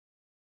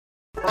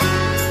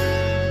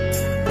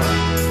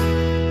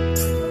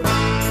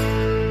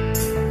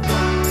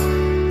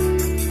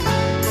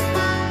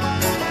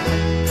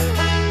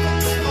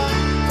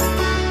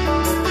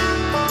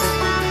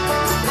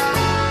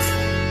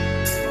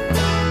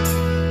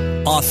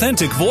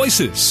 authentic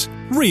voices,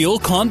 real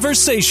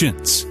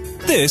conversations.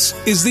 This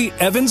is the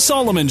Evan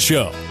Solomon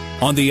Show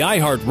on the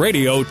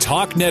iHeartRadio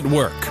Talk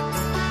Network.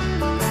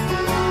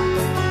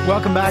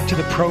 Welcome back to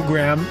the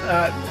program.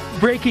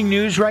 Breaking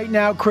news right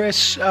now,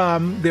 Chris.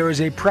 There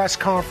is a press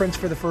conference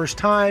for the first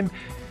time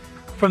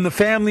from the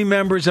family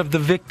members of the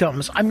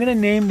victims. I'm going to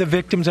name the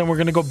victims and we're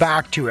going to go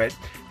back to it.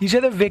 These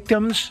are the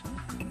victims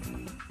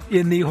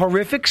in the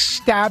horrific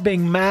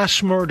stabbing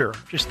mass murder.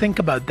 Just think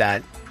about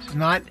that.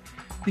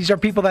 These are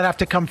people that have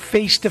to come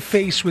face to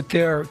face with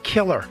their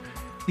killer.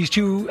 These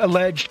two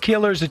alleged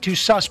killers, the two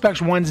suspects,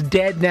 one's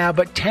dead now,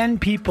 but 10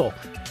 people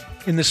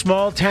in the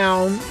small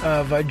town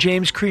of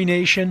James Cree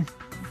Nation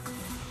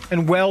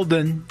and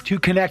Weldon, two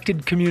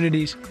connected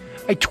communities.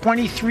 A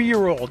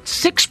 23-year-old,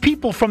 6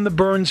 people from the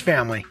Burns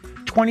family.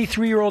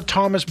 23-year-old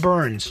Thomas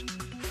Burns,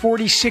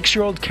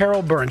 46-year-old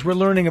Carol Burns. We're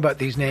learning about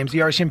these names. The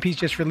RCMP's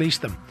just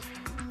released them.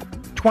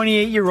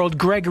 28-year-old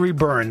Gregory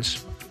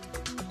Burns,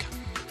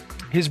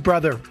 his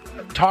brother,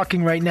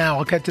 talking right now.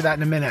 I'll get to that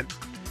in a minute.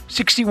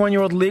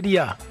 61-year-old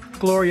Lydia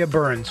Gloria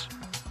Burns,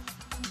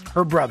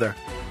 her brother.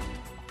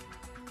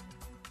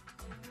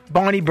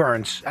 Bonnie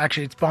Burns,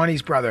 actually it's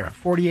Bonnie's brother,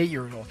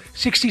 48-year-old.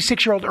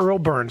 66-year-old Earl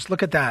Burns,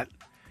 look at that.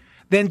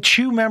 Then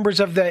 2 members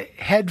of the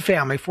Head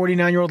family,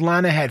 49-year-old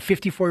Lana Head,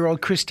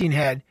 54-year-old Christine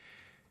Head,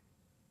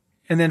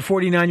 and then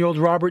 49-year-old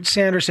Robert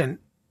Sanderson,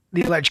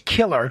 the alleged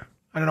killer.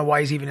 I don't know why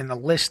he's even in the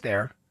list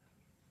there.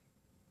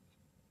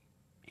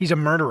 He's a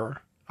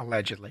murderer,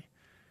 allegedly.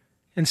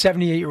 And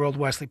 78-year-old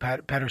Wesley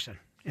Pedersen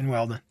in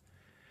Weldon.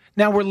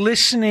 Now we're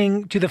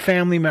listening to the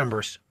family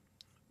members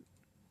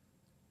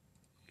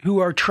who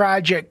are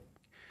tragically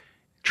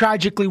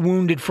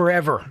wounded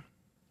forever.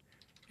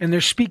 And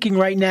they're speaking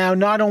right now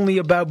not only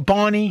about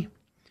Bonnie,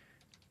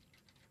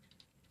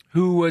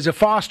 who was a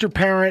foster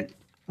parent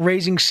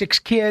raising 6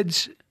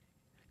 kids,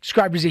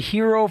 described as a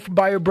hero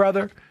by her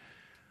brother,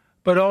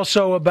 but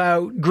also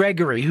about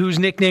Gregory, whose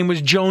nickname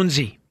was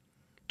Jonesy,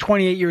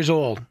 28 years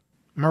old,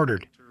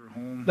 murdered.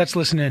 Let's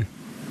listen in.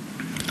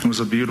 It was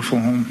a beautiful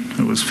home.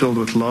 It was filled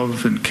with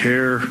love and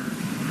care.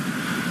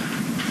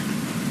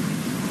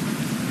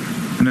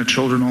 And the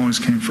children always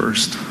came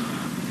first.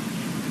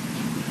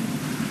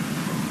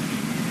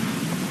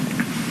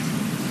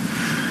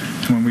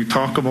 And when we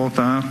talk about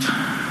that,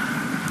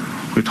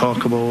 we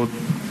talk about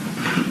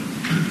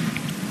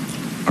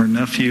our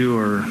nephew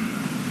or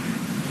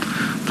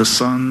the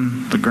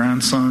son, the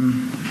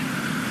grandson,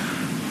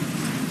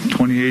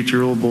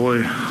 28-year-old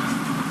boy.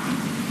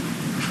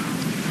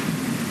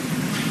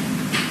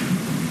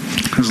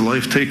 His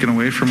life taken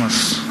away from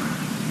us.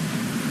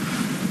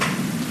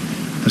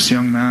 This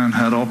young man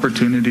had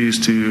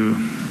opportunities to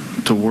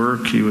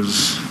work. He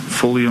was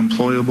fully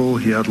employable.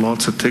 He had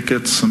lots of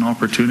tickets and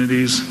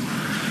opportunities.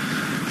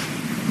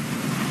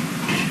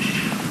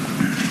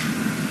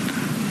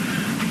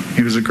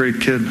 He was a great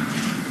kid.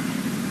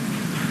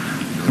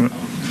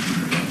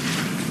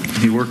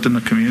 He worked in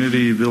the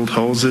community. He built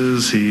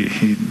houses. He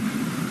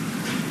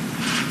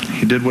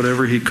did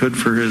whatever he could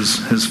for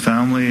his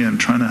family and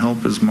trying to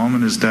help his mom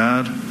and his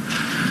dad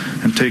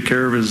and take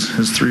care of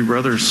his 3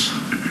 brothers.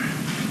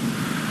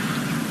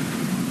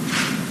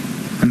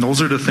 And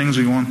those are the things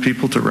we want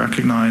people to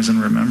recognize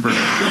and remember.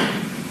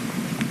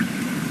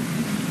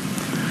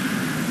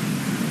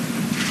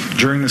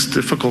 During this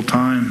difficult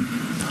time,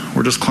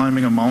 we're just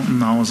climbing a mountain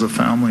now as a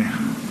family,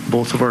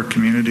 both of our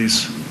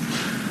communities.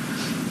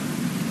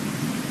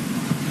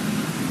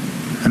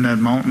 And that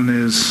mountain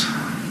is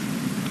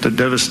the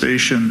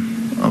devastation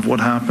of what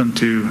happened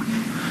to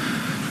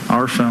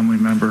our family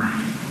member.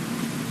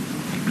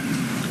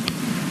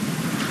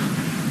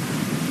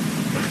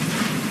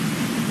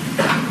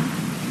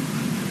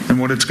 And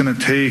what it's going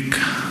to take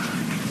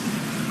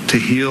to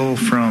heal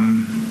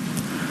from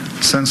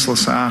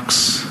senseless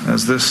acts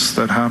as this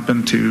that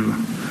happened to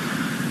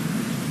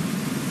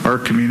our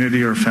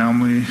community, our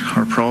family,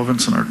 our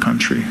province, and our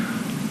country.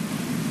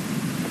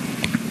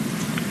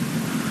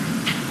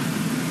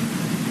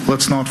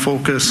 Let's not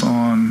focus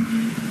on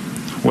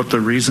what the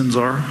reasons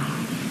are.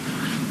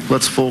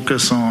 Let's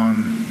focus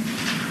on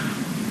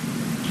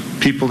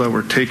people that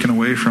were taken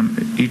away from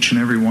each and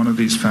every one of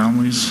these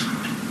families,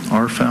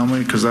 our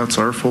family, because that's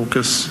our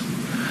focus.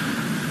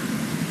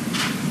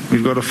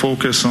 We've got to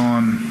focus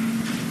on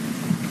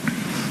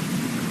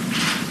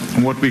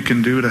what we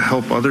can do to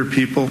help other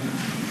people,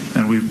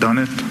 and we've done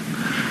it.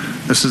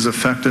 This has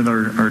affected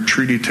our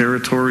treaty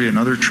territory and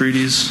other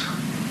treaties,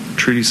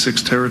 Treaty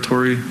 6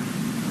 territory,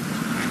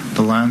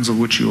 the lands of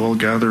which you all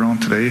gather on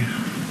today.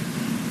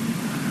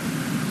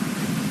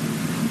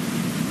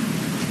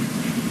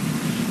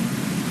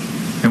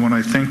 And when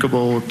I think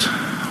about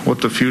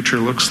what the future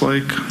looks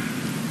like,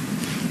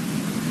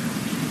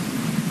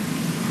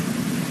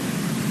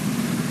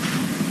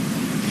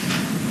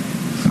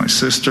 my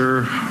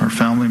sister, our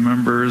family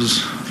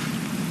members,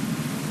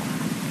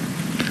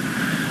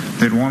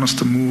 they'd want us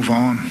to move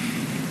on.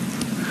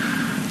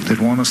 They'd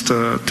want us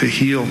to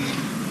heal,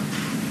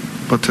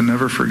 but to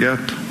never forget.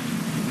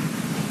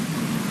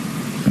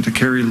 And to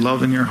carry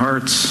love in your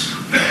hearts,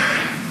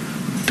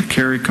 to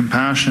carry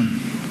compassion,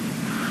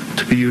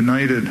 to be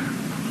united,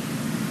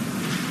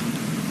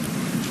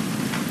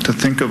 to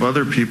think of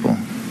other people.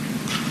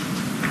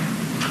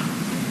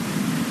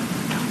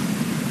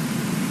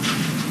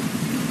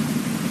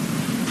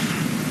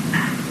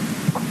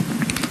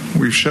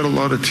 We've shed a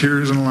lot of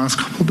tears in the last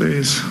couple of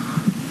days.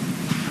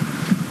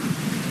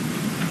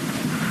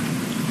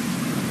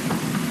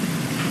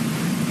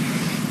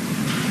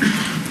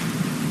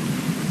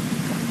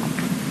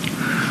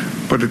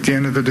 But at the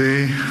end of the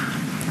day,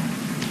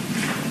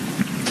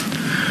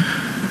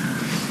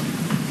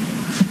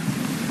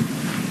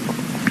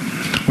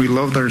 we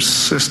loved our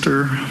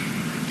sister,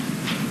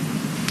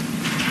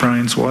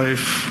 Brian's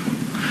wife,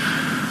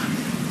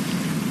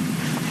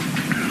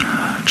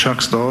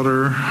 Chuck's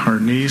daughter, our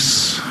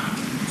niece,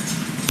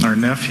 our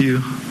nephew,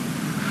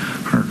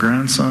 our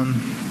grandson,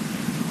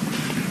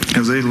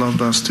 because they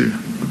loved us too.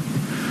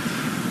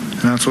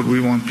 And that's what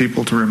we want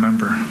people to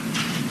remember.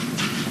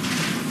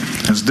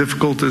 As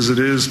difficult as it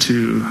is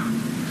to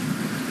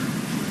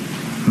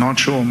not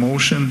show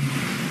emotion,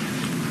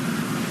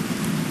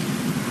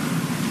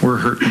 we're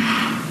hurting.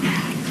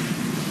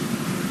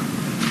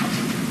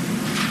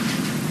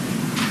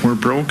 We're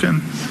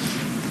broken,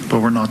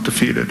 but we're not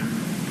defeated.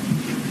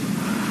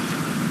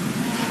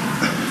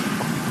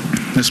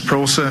 This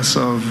process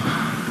of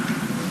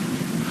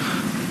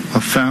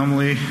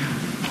family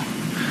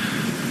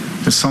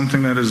is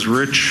something that is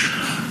rich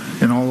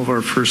in all of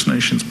our First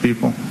Nations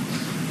people.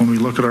 When we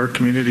look at our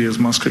community as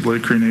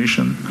Musqueam Cree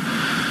Nation,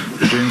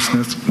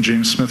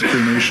 James Smith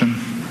Cree Nation,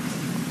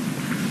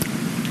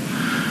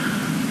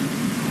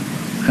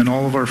 and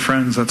all of our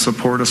friends that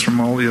support us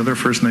from all the other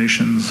First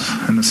Nations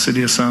and the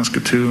city of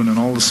Saskatoon and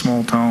all the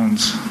small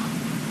towns,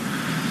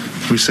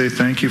 we say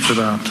thank you for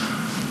that.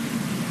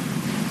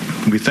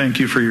 We thank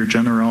you for your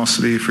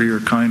generosity, for your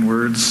kind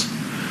words,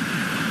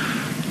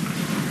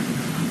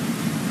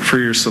 for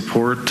your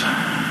support,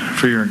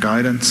 for your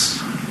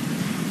guidance,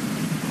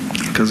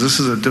 because this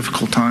is a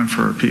difficult time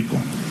for our people.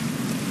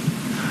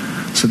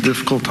 It's a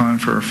difficult time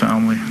for our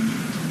family.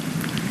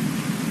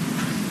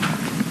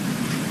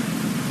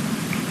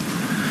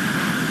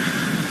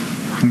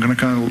 I'm going to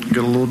kind of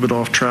get a little bit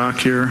off track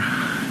here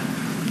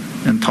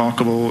and talk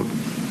about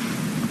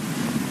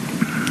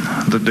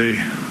the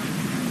day.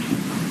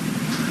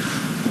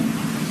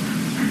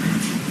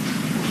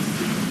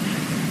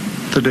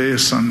 Today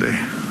is Sunday.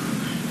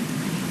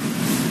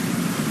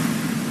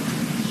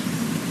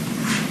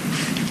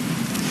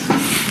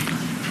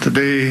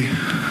 Today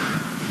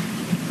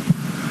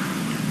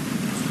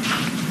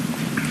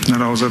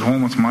that I was at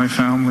home with my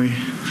family,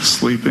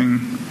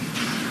 sleeping,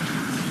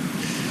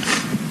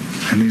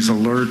 and these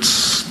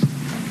alerts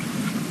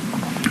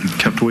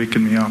kept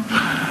waking me up.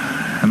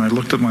 And I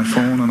looked at my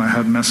phone and I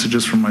had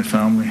messages from my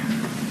family.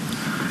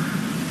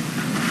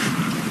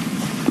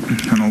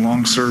 And a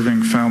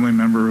long-serving family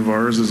member of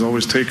ours has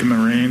always taken the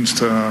reins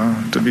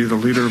to be the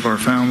leader of our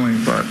family,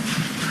 but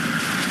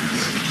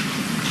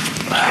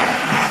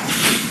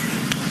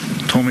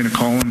told me to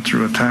call him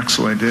through a text,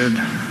 so I did.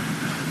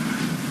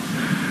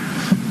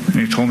 And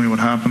he told me what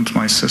happened to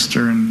my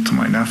sister and to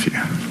my nephew.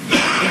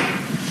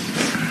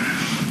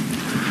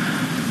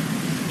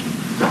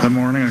 That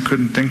morning I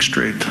couldn't think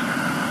straight,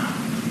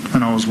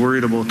 and I was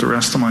worried about the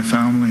rest of my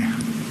family,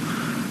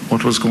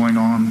 what was going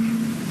on.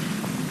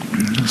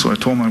 So I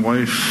told my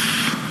wife,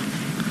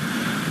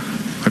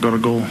 I gotta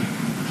go.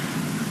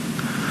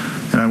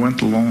 And I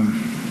went alone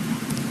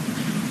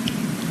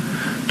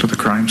to the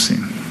crime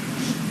scene.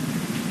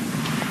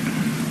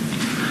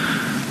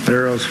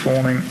 There I was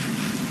phoning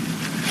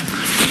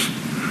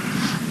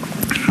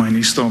my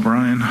niece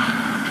O'Brien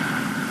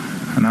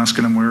and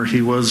asking him where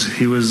he was.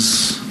 He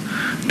was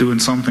doing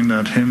something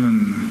that him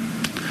and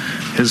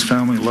his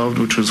family loved,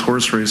 which was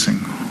horse racing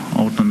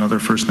out in another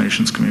First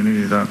Nations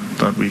community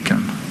that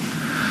weekend,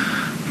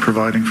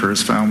 providing for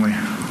his family.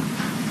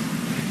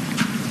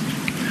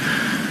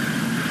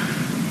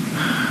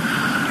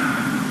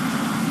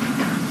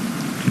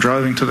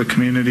 Driving to the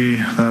community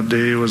that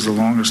day was the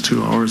longest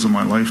 2 hours of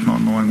my life, not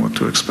knowing what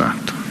to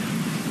expect.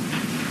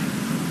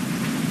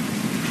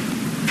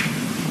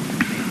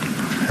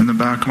 In the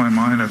back of my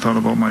mind, I thought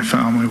about my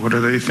family. What are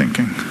they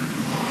thinking?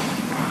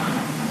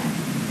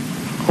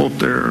 Hope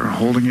they're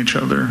holding each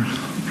other,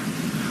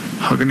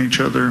 hugging each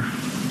other,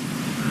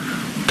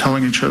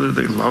 telling each other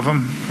they love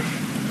them.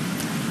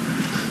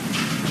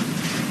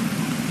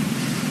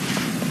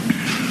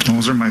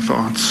 Those are my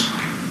thoughts.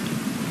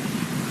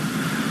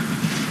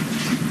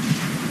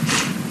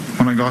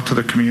 When I got to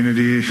the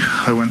community,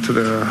 I went to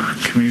the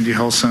community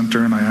health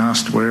center and I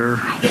asked where,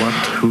 what,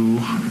 who,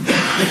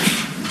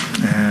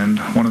 and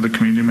one of the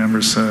community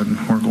members said,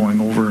 we're going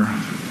over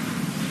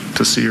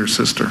to see your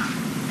sister.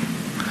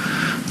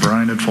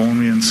 Brian had phoned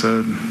me and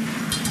said,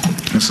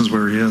 this is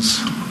where he is.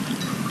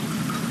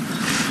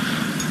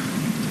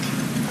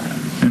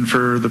 And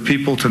for the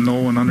people to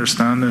know and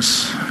understand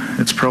this,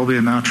 it's probably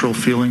a natural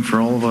feeling for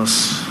all of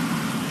us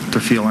to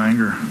feel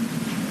anger.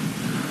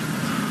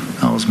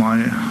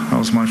 That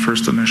was my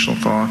first initial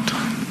thought.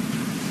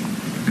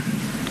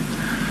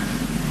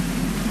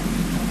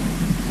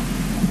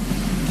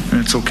 And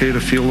it's okay to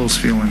feel those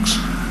feelings,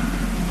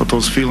 but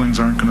those feelings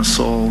aren't going to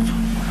solve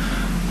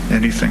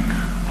anything.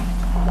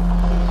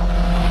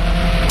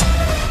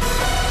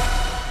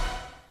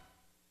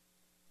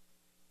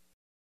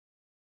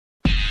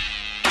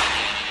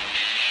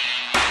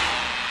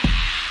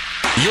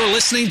 You're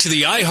listening to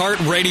the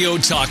iHeart Radio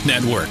Talk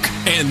Network,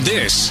 and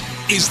this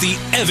is the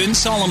Evan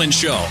Solomon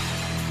Show.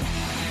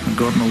 I've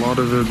gotten a lot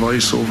of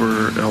advice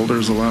over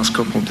elders the last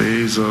couple of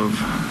days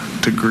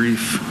to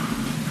grieve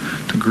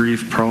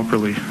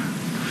properly.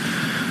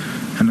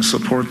 And the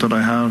support that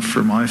I have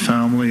for my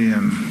family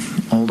and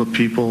all the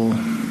people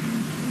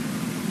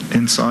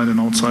inside and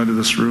outside of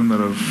this room that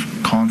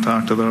have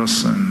contacted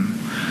us and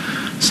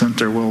sent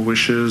their well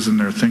wishes and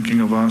they're thinking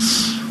of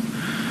us.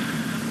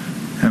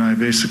 And I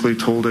basically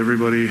told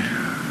everybody,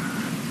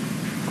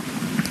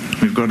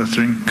 we've got to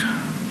think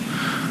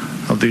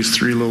of these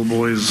 3 little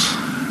boys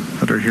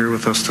that are here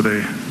with us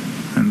today,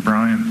 and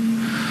Brian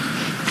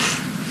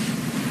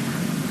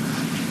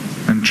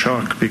and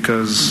Chuck,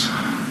 because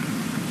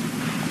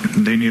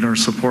they need our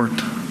support.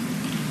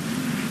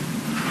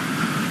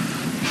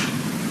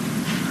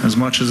 As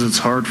much as it's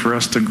hard for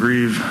us to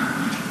grieve,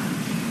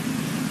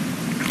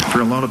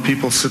 for a lot of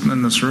people sitting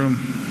in this room,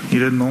 you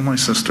didn't know my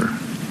sister.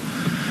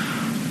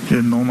 You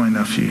didn't know my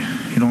nephew.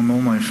 You don't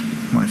know my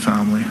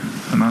family,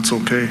 and that's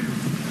okay.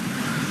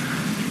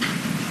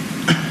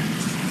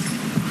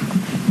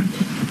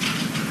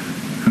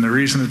 And the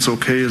reason it's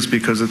okay is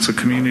because it's a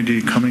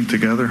community coming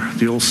together.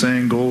 The old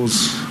saying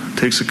goes, it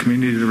takes a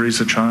community to raise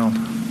a child.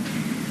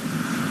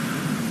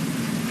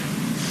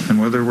 And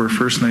whether we're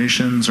First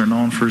Nations or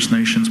non-First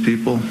Nations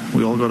people,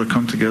 we all got to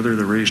come together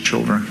to raise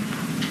children,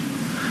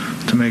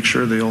 to make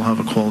sure they all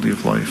have a quality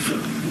of life.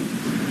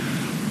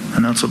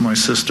 And that's what my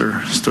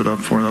sister stood up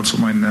for. That's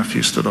what my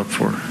nephew stood up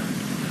for.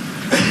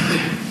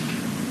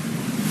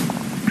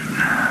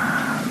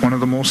 One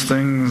of the most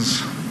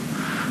things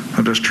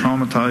that has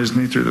traumatized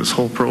me through this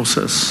whole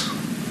process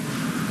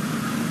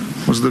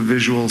was the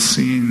visual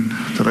scene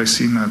that I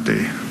seen that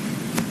day.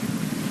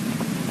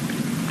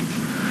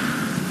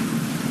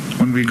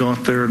 When we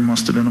got there, it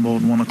must have been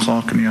about 1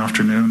 o'clock in the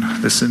afternoon.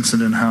 This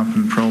incident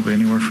happened probably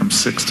anywhere from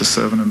 6 to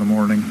 7 in the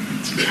morning.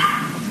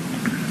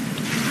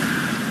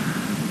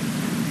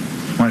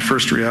 My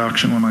first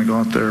reaction when I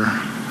got there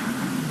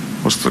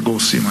was to go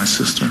see my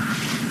sister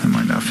and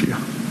my nephew.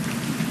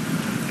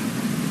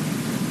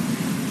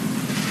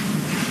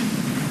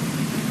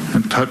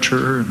 And touch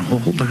her and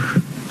hold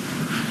her.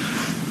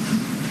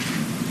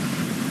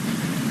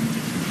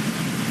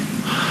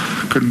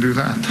 Couldn't do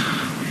that.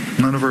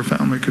 None of our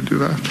family could do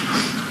that.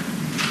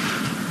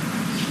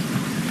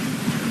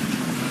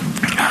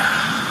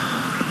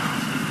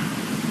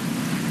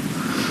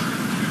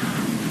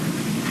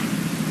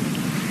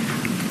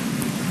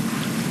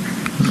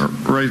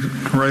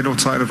 Right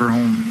outside of her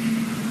home,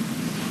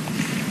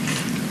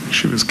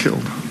 she was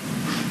killed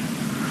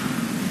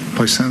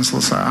by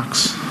senseless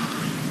acts.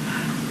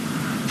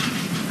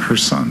 Her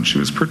son, she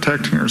was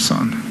protecting her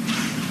son.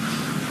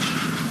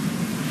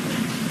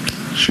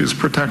 She was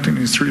protecting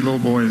these 3 little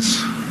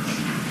boys.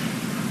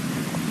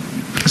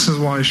 This is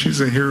why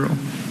she's a hero.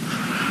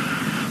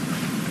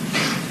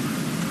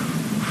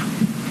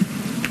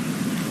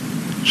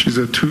 She's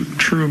a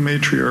true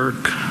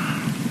matriarch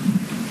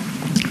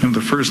of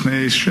the First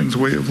Nations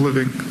way of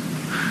living,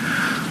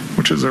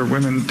 which is our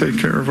women take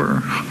care of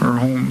our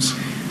homes.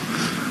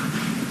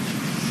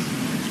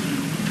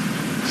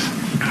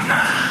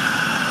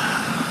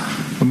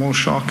 The most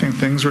shocking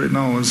things right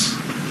now is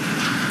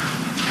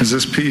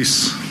this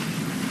piece.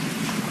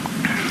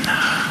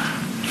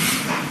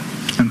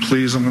 And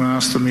please, I'm going to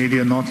ask the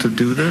media not to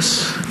do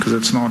this because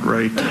it's not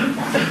right.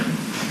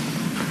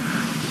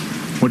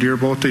 What you're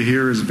about to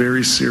hear is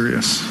very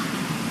serious.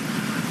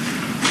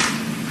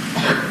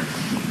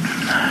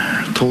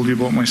 I told you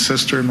about my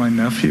sister and my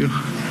nephew.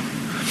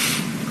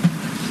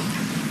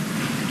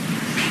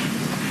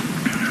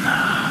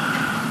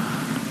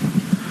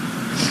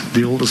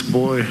 The oldest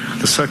boy,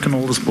 the second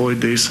oldest boy,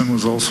 Dason,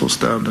 was also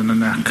stabbed in the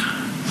neck.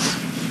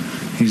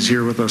 He's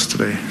here with us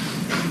today.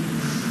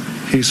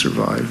 He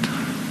survived.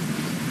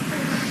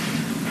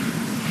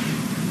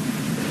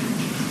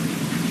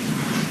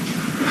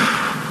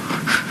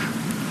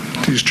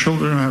 These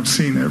children have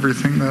seen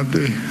everything that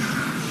day.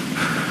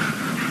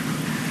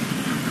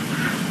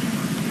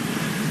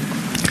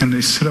 And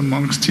they sit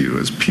amongst you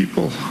as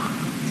people.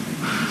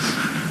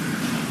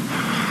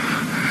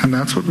 And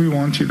that's what we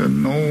want you to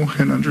know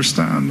and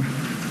understand.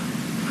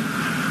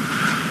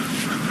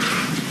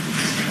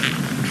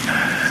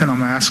 And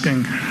I'm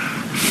asking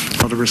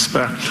out of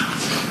respect,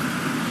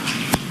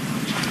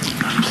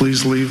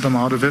 please leave them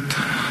out of it.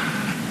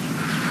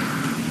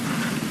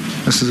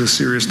 This is a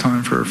serious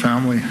time for our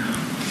family.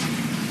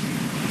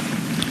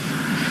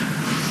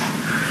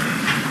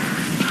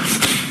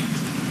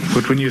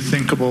 But when you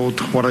think about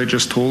what I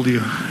just told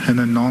you and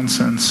the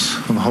nonsense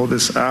of how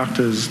this act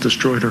has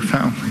destroyed our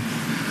family,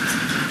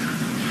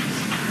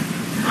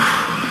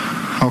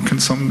 how can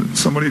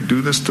somebody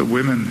do this to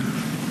women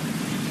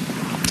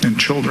and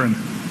children?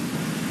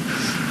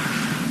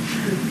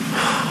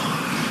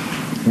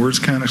 Words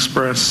can't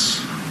express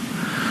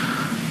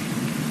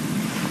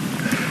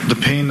the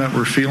pain that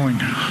we're feeling.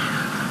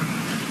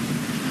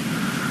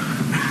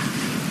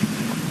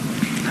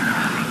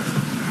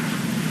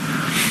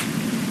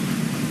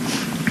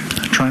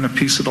 Trying to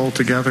piece it all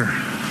together.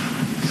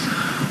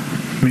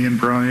 Me and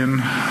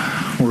Brian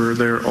were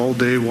there all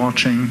day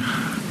watching,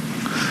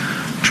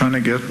 trying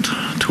to get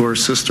to our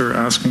sister,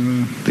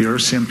 asking the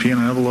RCMP, and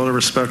I have a lot of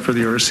respect for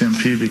the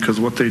RCMP because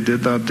what they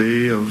did that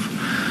day of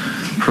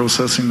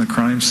processing the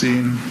crime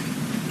scene,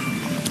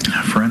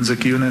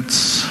 forensic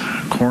units,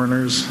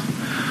 coroners,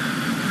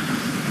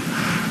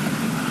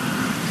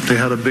 they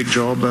had a big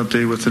job that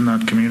day within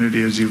that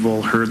community. As you've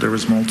all heard, there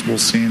was multiple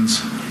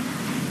scenes.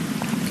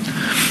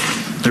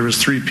 There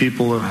was 3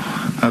 people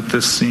at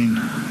this scene,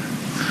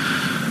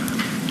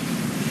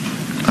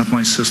 at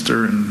my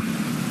sister and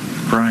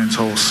Brian's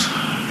house.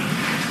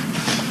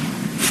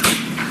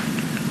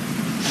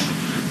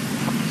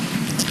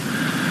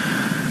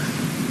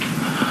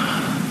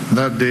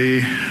 That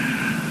day,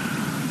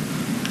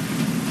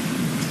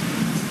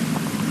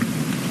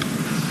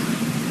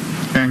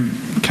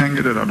 can't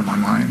get it out of my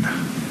mind.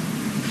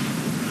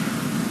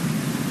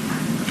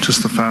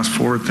 Just to fast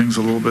forward things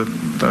a little bit,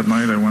 that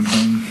night I went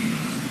home.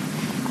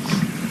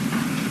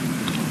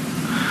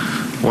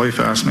 Wife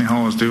asked me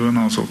how I was doing.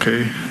 I was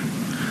okay.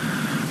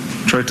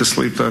 Tried to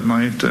sleep that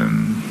night,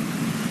 and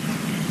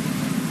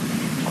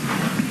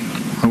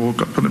I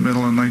woke up in the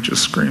middle of the night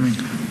just screaming,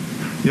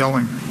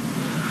 yelling.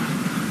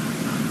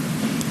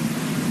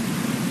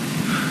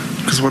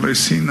 Because what I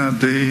seen that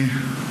day,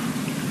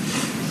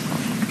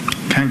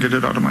 can't get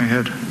it out of my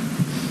head.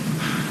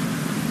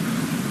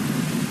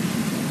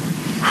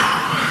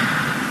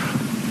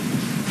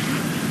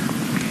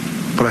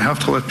 But I have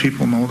to let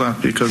people know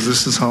that because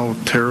this is how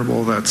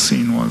terrible that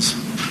scene was.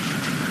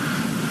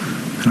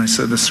 And I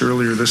said this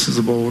earlier, this is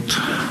about,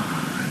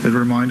 it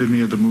reminded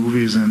me of the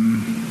movies,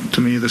 and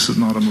to me this is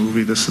not a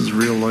movie, this is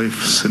real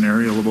life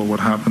scenario about what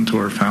happened to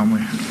our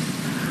family.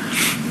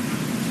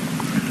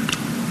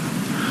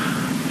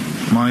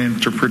 My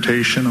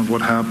interpretation of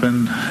what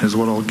happened is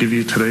what I'll give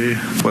you today,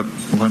 but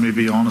let me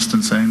be honest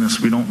in saying this,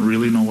 we don't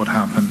really know what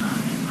happened.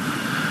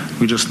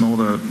 We just know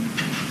that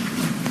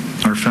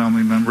our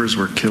family members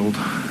were killed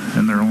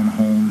in their own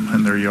home,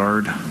 in their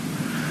yard.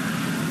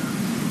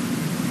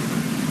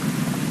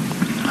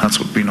 That's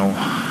what we know.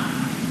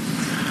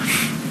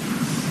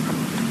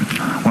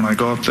 When I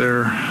got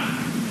there,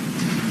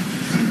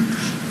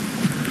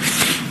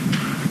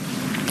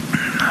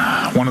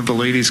 one of the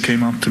ladies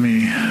came up to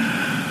me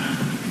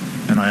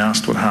and I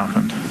asked what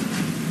happened.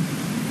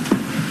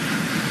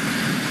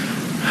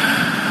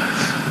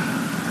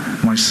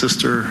 My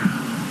sister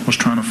was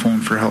trying to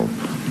phone for help.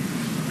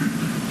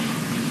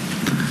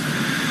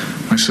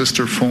 My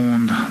sister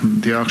phoned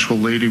the actual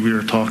lady we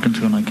were talking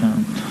to, and I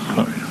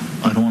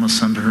don't want to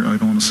send her, I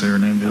don't want to say her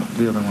name,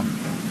 the other one.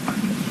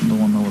 The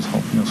one that was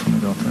helping us when we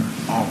got there.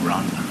 Oh,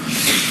 Rhonda.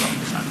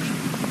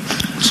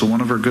 So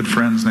one of her good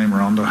friends named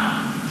Rhonda.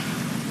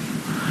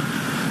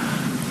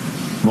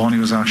 Bonnie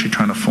was actually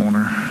trying to phone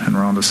her, and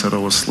Rhonda said I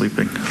was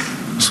sleeping.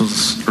 This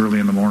was early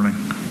in the morning.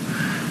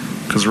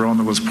 Because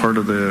Rhonda was part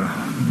of the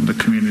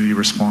community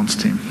response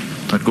team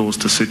that goes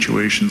to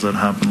situations that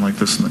happen like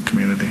this in the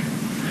community.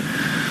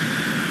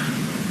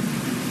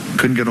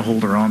 Couldn't get a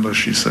hold of Rhonda,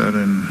 she said,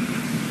 and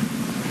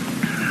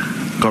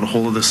got a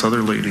hold of this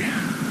other lady.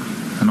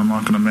 And I'm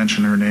not going to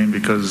mention her name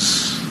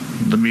because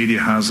the media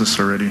has this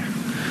already.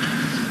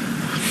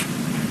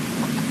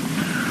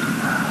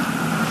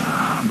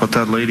 But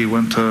that lady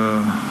went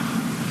to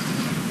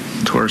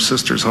our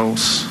sister's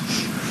house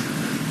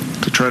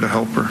to try to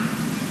help her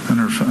and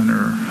her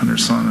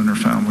son and her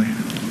family.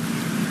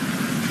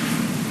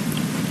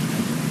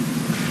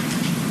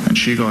 And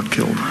she got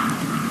killed.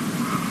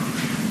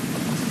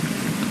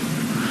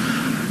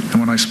 And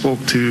when I spoke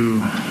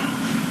to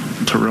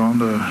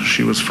Rhonda,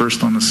 she was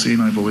first on the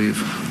scene, I believe.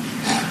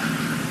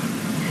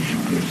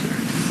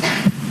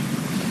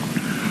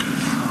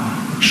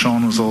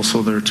 Sean was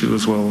also there too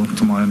as well,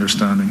 to my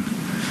understanding.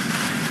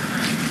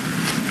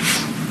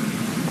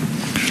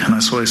 And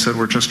that's why I said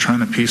we're just trying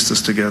to piece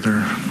this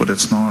together, but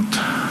it's not.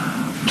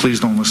 Please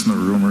don't listen to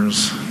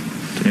rumors,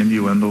 to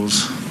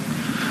innuendos.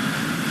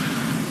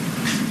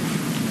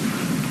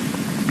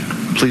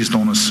 Please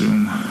don't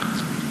assume.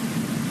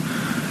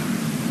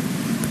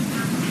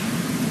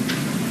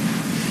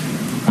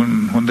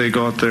 When they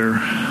got there,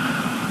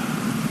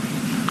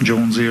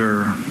 Jonesy,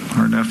 our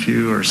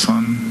nephew, our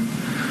son,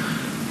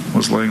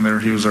 was laying there.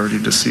 He was already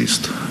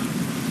deceased.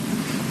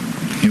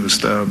 He was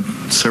stabbed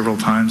several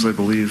times, I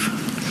believe.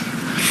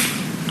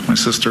 My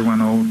sister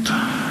went out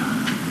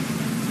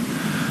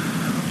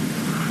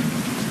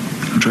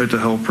and tried to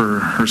help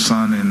her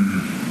son,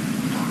 and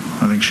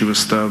I think she was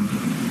stabbed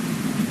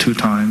 2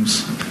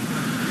 times.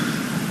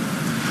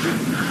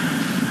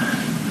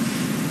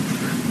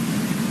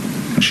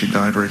 And she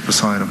died right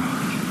beside him.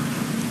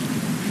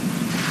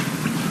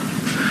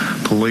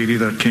 The lady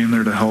that came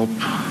there to help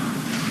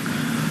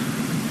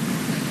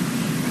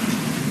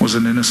was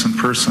an innocent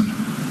person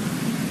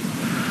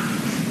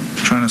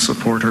trying to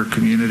support her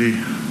community,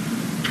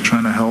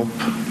 trying to help,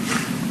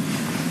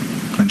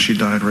 and she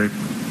died right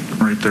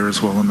there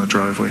as well in the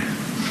driveway.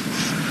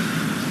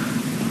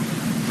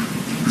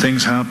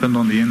 Things happened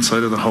on the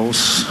inside of the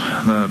house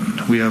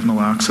that we have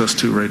no access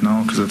to right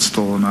now because it's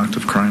still an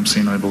active crime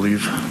scene, I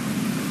believe.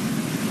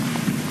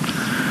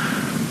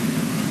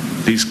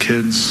 These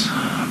kids,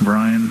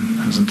 Brian,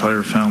 his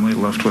entire family,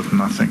 left with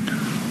nothing.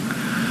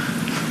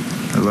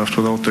 They left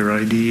without their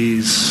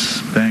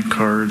IDs, bank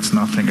cards,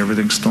 nothing.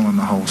 Everything's still in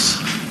the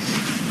house.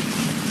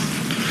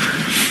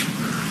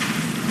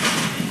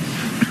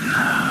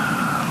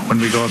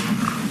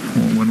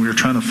 When we were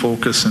trying to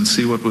focus and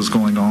see what was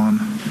going on,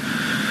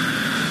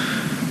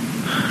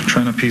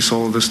 trying to piece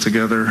all of this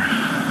together,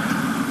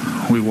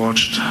 we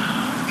watched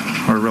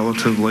our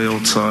relative lay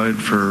outside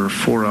for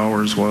 4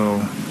 hours while,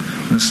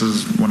 this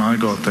is when I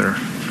got there,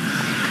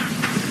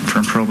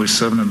 from probably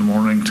 7 in the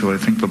morning to I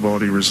think the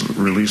body was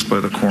released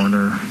by the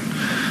coroner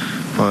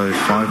by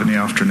 5 in the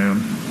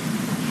afternoon.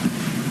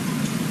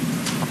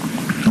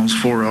 Those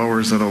 4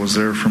 hours that I was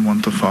there from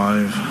 1 to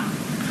 5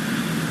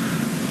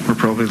 were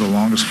probably the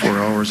longest 4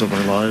 hours of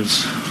our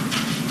lives.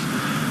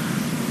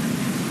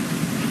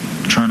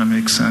 Trying to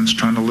make sense,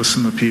 trying to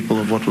listen to people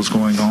of what was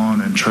going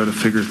on and try to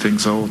figure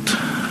things out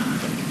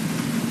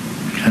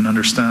and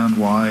understand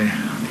why,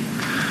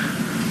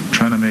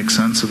 trying to make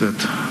sense of it.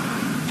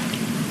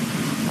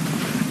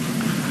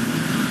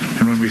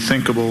 And when we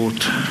think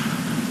about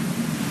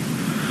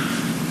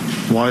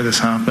why this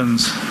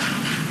happens,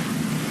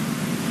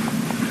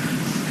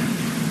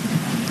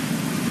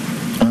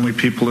 only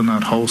people in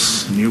that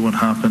house knew what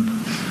happened.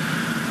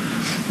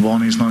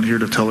 Bonnie's not here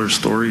to tell her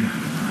story.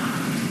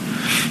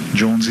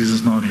 Jonesy's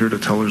is not here to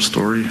tell her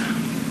story.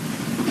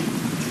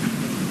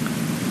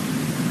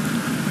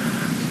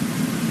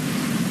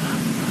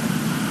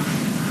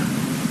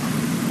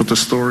 But the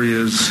story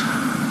is,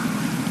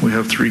 we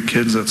have 3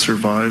 kids that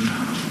survived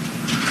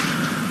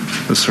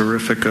this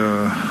horrific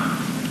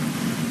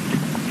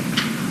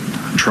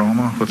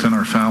trauma within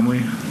our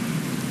family.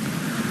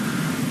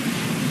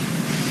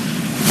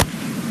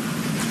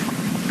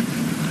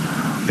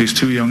 These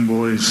 2 young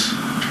boys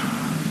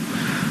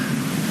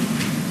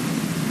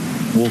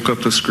woke up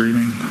to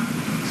screaming,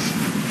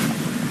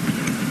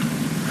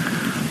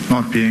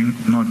 not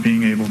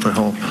being able to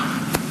help.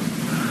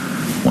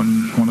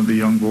 One of the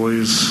young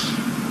boys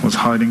was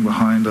hiding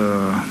behind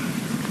a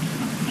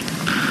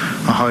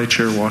high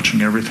chair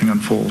watching everything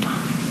unfold.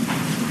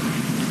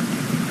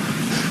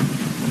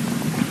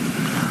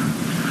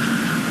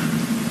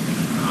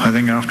 I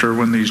think after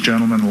when these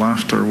gentlemen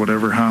left or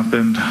whatever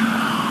happened,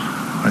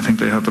 I think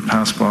they had to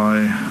pass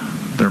by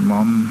their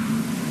mom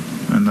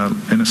and that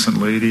innocent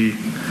lady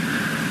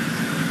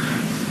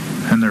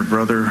and their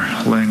brother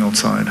laying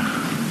outside.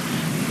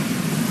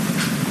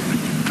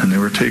 And they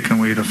were taken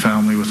away to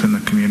family within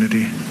the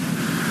community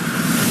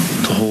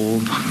to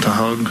hold, to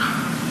hug,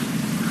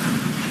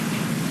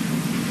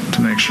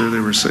 to make sure they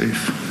were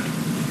safe.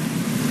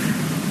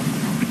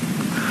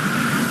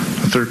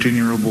 A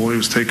 13-year-old boy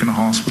was taken to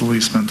hospital.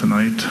 He spent the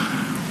night.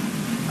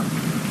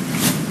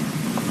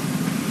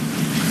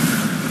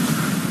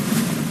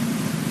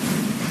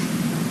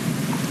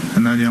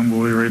 And that young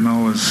boy right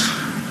now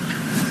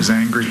is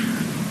angry.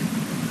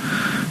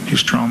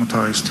 He's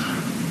traumatized.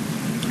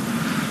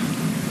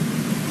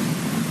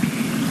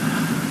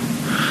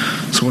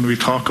 So when we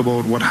talk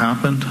about what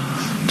happened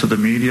to the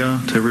media,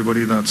 to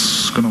everybody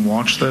that's going to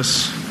watch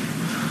this,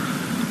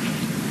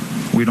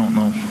 we don't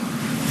know.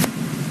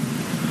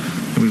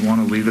 And we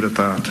want to leave it at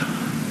that.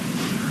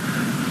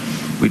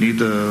 We need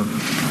the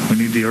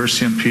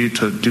RCMP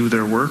to do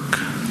their work.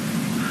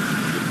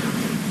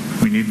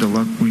 We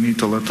need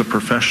to let the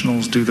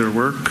professionals do their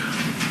work.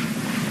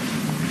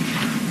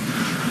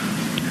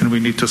 And we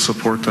need to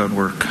support that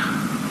work.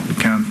 We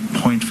can't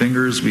point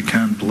fingers, we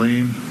can't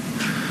blame,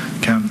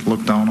 can't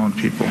look down on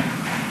people.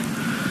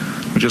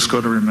 We just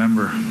got to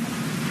remember,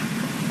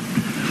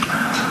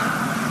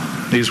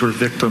 these were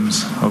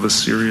victims of a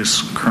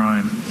serious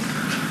crime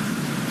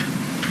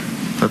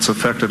that's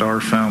affected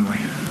our family.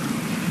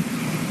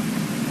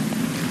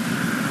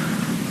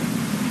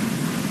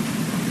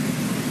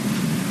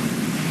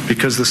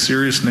 Because the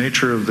serious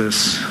nature of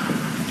this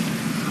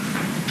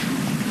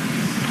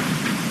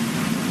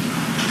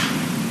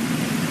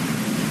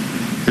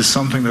is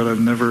something that I've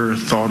never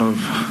thought of.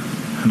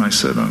 And I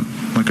said,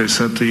 like I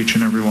said to each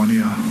and every one of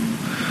you,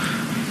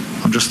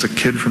 I'm just a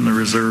kid from the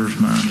reserve,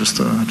 man. Just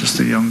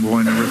a young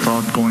boy. Never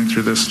thought going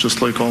through this,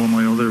 just like all of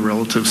my other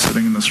relatives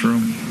sitting in this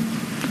room.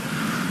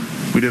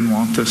 We didn't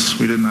want this.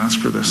 We didn't ask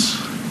for this.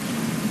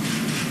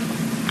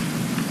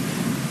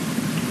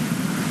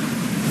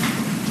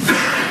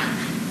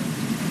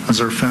 As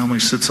our family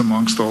sits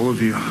amongst all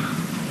of you,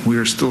 we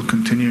are still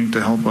continuing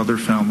to help other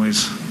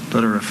families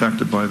that are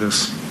affected by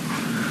this.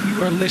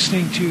 You are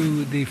listening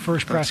to the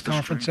first press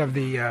conference of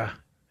the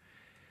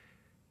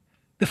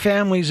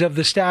families of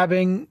the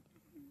stabbing,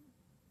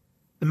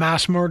 the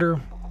mass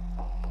murder,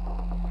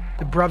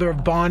 the brother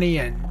of Bonnie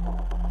and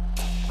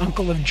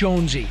uncle of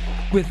Jonesy,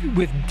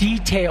 with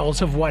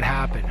details of what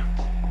happened.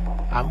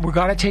 We're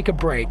going to take a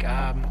break.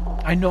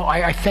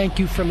 I thank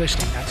you for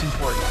listening. That's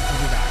important. We'll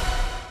be back.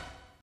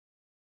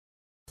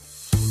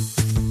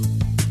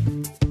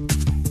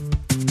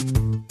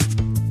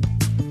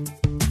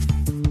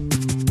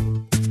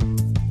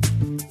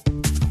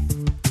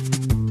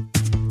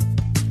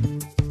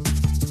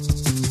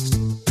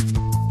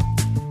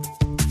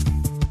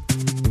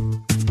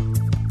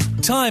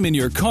 Time in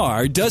your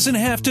car doesn't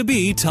have to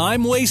be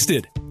time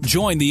wasted.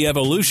 Join the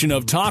evolution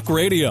of talk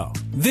radio.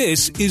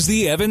 This is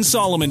the Evan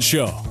Solomon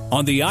Show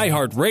on the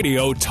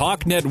iHeartRadio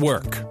Talk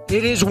Network.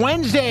 It is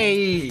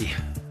Wednesday.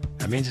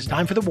 That means it's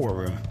time for the War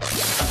Room.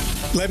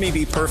 Let me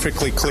be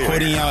perfectly clear.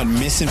 Putting out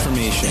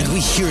misinformation. And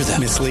we hear that.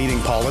 Misleading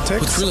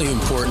politics. What's really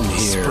important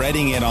here.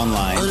 Spreading it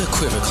online.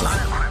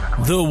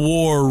 Unequivocally. The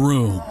War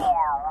Room.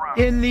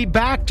 In the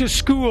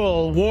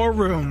back-to-school War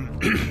Room,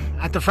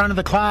 at the front of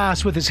the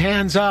class with his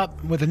hands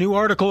up with a new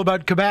article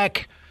about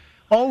Quebec,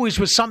 always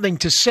with something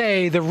to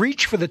say, the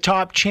reach for the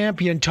top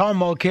champion, Tom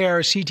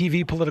Mulcair,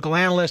 CTV political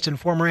analyst and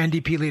former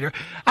NDP leader,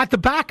 at the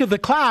back of the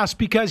class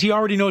because he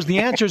already knows the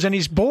answers and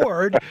he's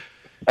bored.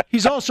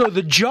 He's also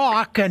the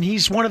jock, and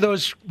he's one of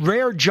those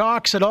rare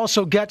jocks that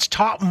also gets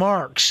top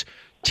marks.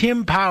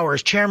 Tim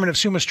Powers, chairman of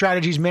Summa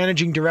Strategies,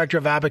 managing director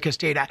of Abacus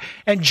Data.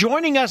 And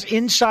joining us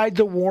inside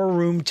the War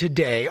Room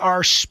today,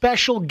 our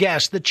special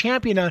guest, the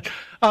champion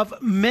of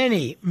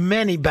many,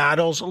 many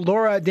battles,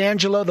 Laura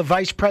D'Angelo, the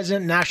vice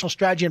president, national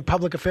strategy and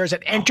public affairs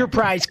at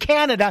Enterprise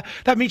Canada.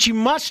 That means you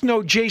must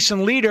know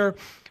Jason Leader,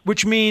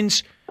 which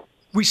means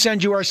we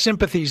send you our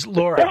sympathies,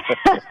 Laura.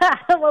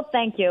 Well,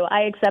 thank you.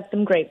 I accept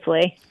them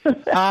gratefully.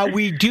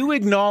 We do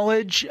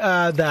acknowledge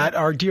that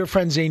our dear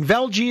friend Zane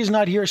Velji is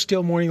not here,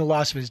 still mourning the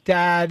loss of his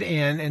dad.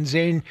 And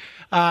Zane,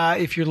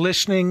 if you're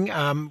listening,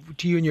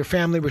 to you and your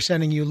family, we're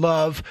sending you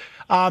love.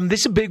 This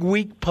is a big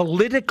week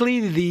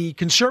politically. The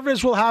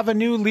Conservatives will have a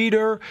new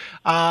leader.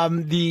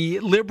 The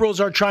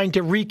Liberals are trying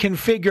to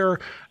reconfigure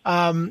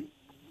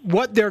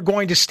what they're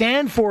going to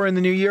stand for in the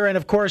new year. And,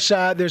 of course,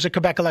 there's a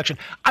Quebec election.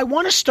 I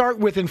want to start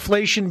with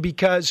inflation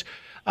because,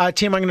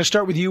 Tim, I'm going to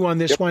start with you on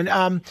this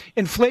one.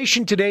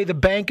 Inflation today, the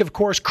bank, of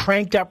course,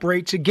 cranked up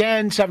rates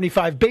again,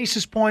 75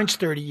 basis points,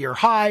 30-year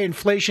high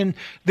inflation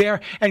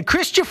there. And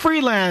Chrystia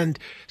Freeland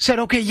said,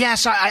 okay,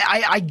 yes,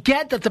 I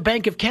get that the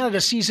Bank of Canada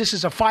sees this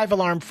as a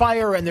 5-alarm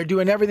fire and they're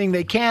doing everything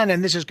they can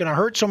and this is going to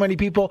hurt so many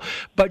people.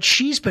 But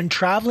she's been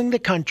traveling the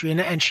country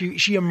and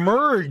she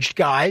emerged,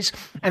 guys.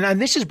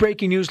 And this is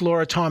breaking news,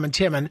 Laura, Tom, and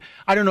Tim. And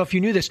I don't know if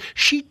you knew this.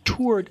 She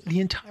toured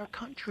the entire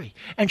country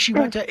and she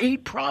went to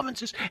 8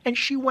 provinces and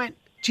she went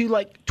to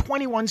like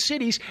 21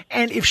 cities.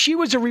 And if she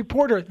was a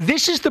reporter,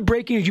 this is the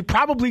breaking news. You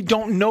probably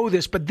don't know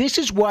this, but this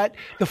is what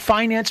the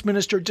finance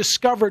minister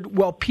discovered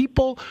while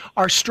people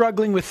are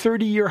struggling with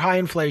 30-year high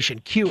inflation.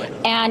 Cue it.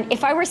 And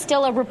if I were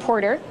still a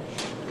reporter,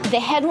 the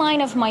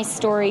headline of my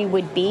story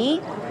would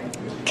be,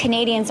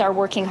 Canadians are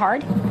working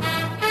hard.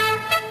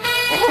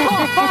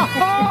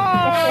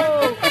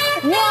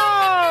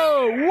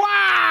 Whoa!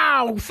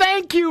 Wow!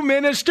 Thank you,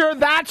 Minister.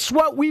 That's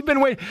what we've been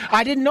waiting.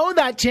 I didn't know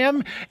that,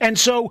 Tim. And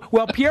so,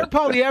 well, Pierre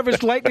Poilievre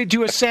is likely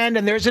to ascend,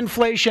 and there's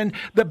inflation.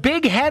 The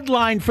big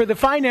headline for the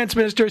finance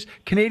minister is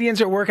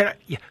Canadians are working.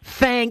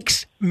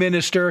 Thanks,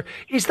 Minister.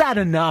 Is that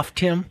enough,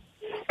 Tim?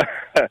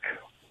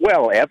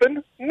 Well,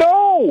 Evan,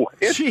 no,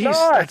 it's Jeez,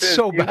 not. That's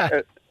so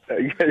bad.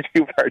 As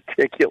you've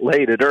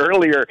articulated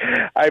earlier.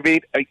 I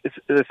mean,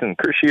 listen,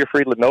 Chrystia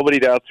Freeland, nobody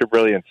doubts her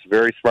brilliance.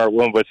 Very smart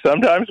woman. But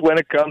sometimes when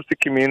it comes to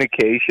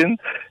communication,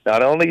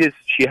 not only does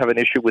she have an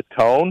issue with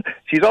tone,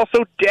 she's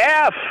also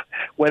deaf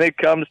when it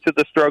comes to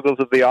the struggles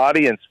of the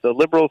audience. The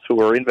Liberals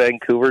who are in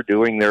Vancouver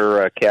doing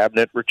their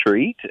cabinet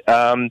retreat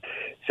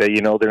say,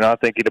 they're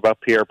not thinking about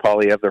Pierre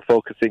Poilievre. They're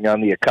focusing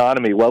on the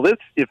economy. Well,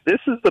 if this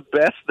is the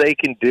best they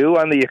can do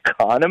on the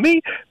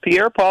economy,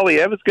 Pierre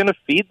Poilievre is going to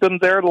feed them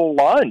their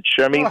lunch.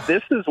 I mean,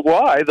 this is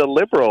why the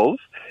Liberals,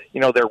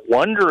 they're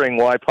wondering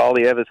why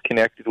Poilievre is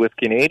connected with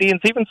Canadians.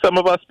 Even some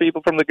of us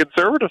people from the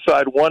Conservative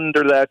side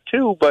wonder that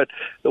too. But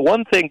the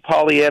one thing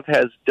Poilievre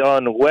has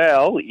done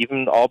well,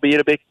 even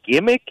albeit a bit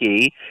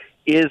gimmicky,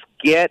 is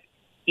get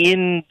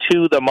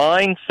into the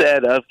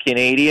mindset of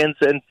Canadians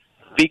and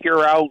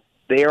figure out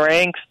their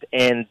angst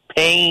and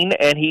pain,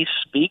 and he's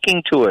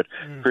speaking to it.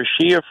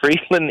 Chrystia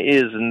Freeland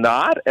is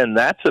not, and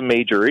that's a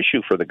major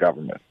issue for the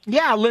government.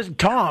 Yeah, listen,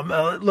 Tom,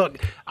 look,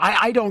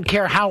 I don't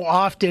care how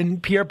often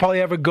Pierre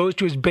Poilievre goes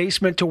to his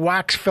basement to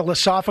wax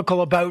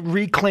philosophical about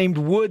reclaimed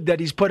wood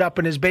that he's put up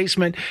in his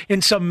basement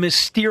in some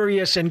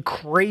mysterious and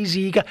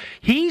crazy...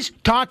 He's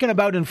talking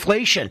about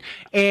inflation,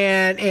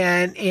 and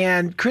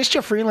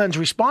Chrystia Freeland's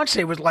response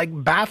today was like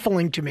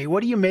baffling to me.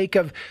 What do you make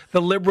of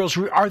the Liberals?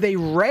 Are they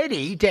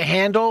ready to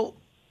handle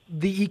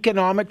the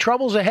economic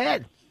troubles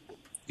ahead?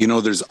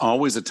 There's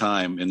always a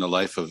time in the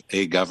life of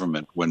a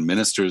government when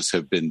ministers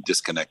have been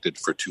disconnected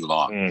for too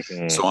long.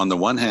 Mm-hmm. So on the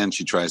one hand,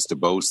 she tries to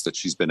boast that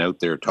she's been out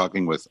there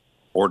talking with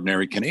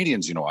ordinary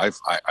Canadians.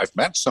 I've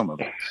met some of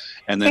them.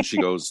 And then she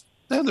goes,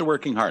 they're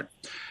working hard.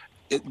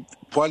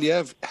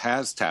 Poilievre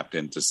has tapped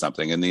into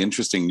something, and the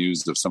interesting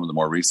news of some of the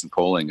more recent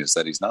polling is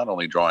that he's not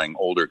only drawing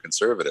older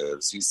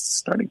conservatives, he's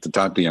starting to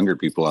talk to younger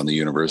people on the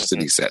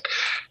university set.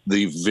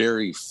 The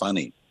very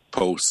funny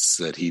posts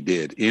that he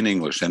did in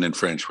English and in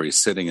French, where he's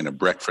sitting in a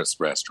breakfast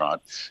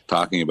restaurant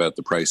talking about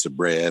the price of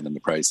bread and the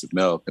price of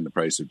milk and the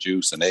price of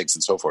juice and eggs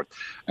and so forth.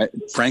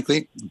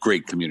 Frankly,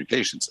 great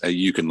communications.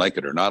 You can like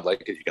it or not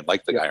like it. You can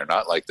like the guy or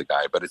not like the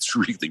guy, but it's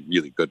really,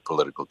 really good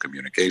political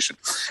communication.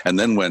 And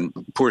then when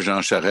poor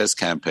Jean Charest's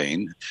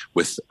campaign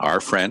with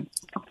our friend,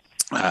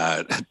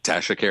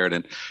 Tasha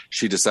Sheridan,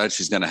 she decides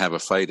she's going to have a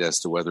fight as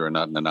to whether or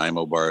not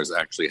Nanaimo bars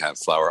actually have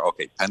flour.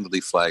 Okay,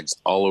 penalty flags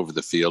all over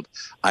the field.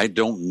 I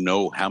don't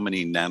know how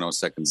many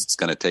nanoseconds it's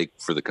going to take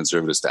for the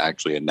Conservatives to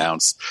actually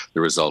announce the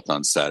result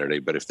on Saturday,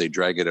 but if they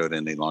drag it out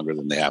any longer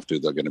than they have to,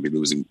 they're going to be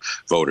losing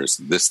voters.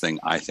 This thing,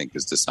 I think,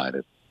 is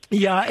decided.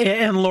 Yeah,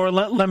 and Laura,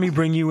 let me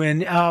bring you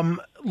in.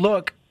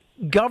 Look,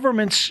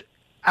 governments,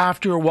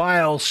 after a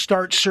while,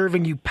 start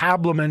serving you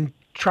pablum and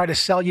try to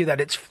sell you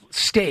that it's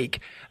steak.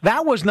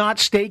 That was not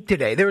steak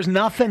today. There was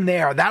nothing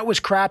there. That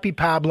was crappy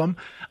pablum.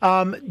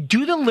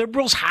 Do the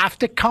Liberals have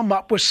to come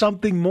up with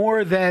something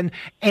more than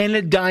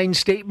anodyne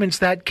statements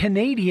that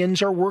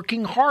Canadians are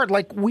working hard?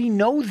 Like, we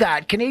know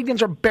that.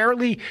 Canadians are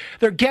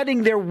they're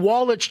getting their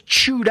wallets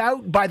chewed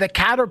out by the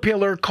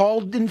caterpillar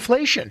called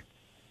inflation.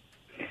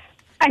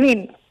 I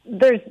mean,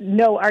 there's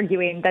no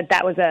arguing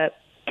that was a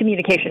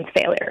communications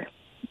failure.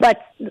 But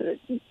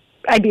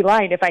I'd be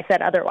lying if I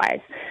said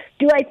otherwise.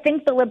 Do I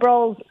think the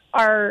Liberals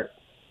are,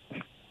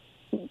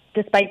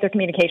 despite their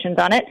communications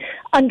on it,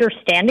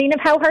 understanding of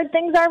how hard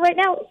things are right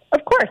now?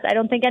 Of course. I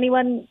don't think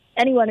anyone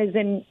is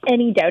in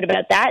any doubt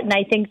about that. And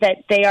I think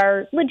that they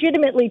are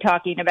legitimately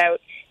talking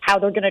about how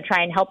they're going to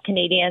try and help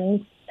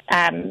Canadians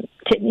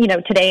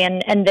today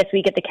and this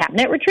week at the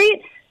cabinet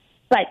retreat.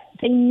 But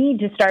they need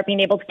to start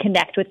being able to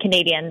connect with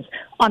Canadians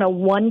on a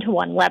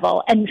one-to-one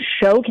level and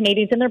show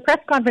Canadians in their press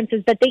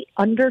conferences that they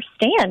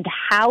understand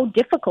how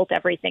difficult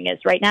everything is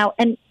right now.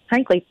 And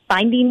frankly,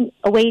 finding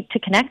a way to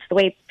connect the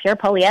way Pierre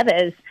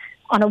Poilievre is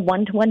on a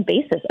one-to-one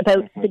basis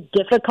about the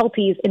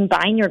difficulties in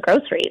buying your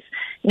groceries.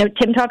 You know,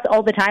 Tim talks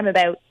all the time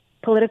about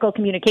political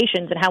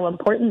communications and how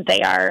important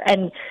they are.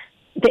 And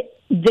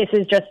this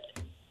is just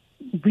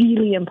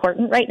really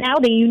important right now.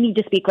 That you need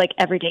to speak like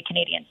everyday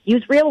Canadians.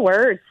 Use real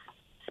words.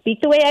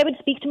 Speak the way I would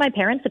speak to my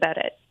parents about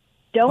it.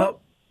 Don't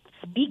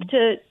speak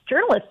to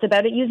journalists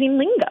about it using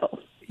lingo.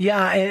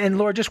 Yeah, and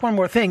Laura, just one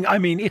more thing. I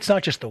mean, it's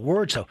not just the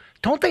words, though.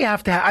 Don't they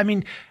have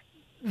to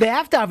they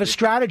have to have a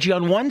strategy.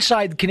 On one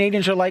side,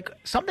 Canadians are like,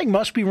 something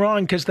must be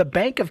wrong because the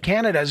Bank of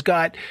Canada's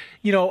got,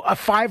 a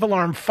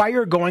 5-alarm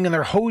fire going and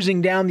they're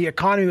hosing down the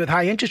economy with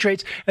high interest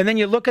rates. And then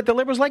you look at the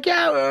Liberals like,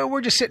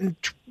 we're just sitting,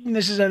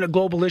 this isn't a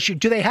global issue.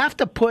 Do they have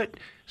to put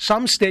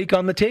some stake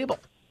on the table?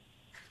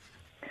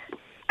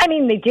 I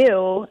mean, they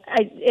do.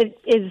 It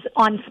is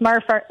on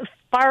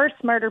far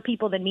smarter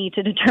people than me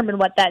to determine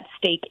what that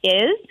stake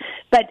is.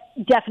 But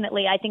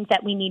definitely, I think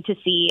that we need to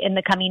see in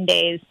the coming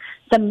days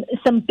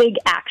some big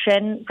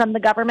action from the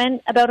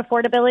government about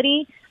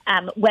affordability,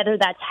 whether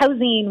that's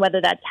housing, whether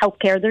that's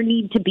healthcare. There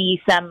need to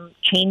be some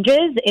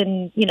changes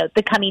in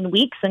the coming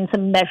weeks and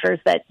some measures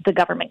that the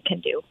government can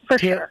do for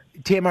sure.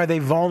 Tim, are they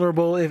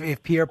vulnerable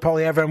if Pierre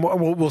Poilievre,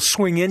 and we'll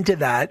swing into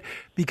that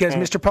because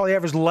Mr.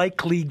 Poilievre is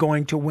likely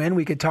going to win.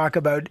 We could talk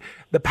about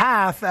the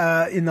path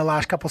in the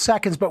last couple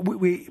seconds,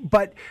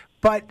 but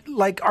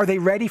are they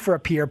ready for a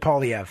Pierre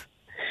Poilievre?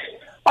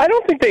 I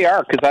don't think they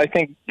are, because I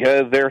think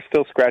they're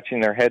still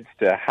scratching their heads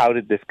to how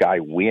did this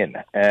guy win,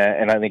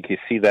 and I think you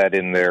see that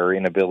in their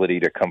inability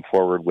to come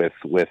forward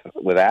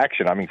with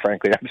action. I mean,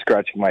 frankly, I'm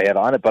scratching my head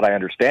on it, but I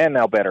understand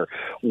now better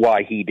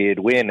why he did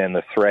win and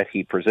the threat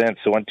he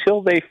presents. So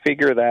until they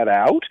figure that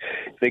out,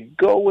 they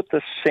go with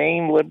the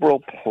same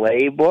Liberal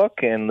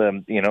playbook and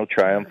the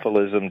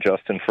triumphalism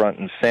just in front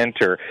and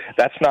center.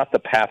 That's not the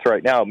path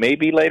right now.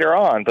 Maybe later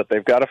on, but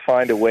they've got to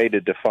find a way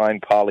to define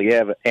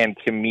Poilievre and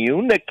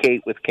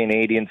communicate with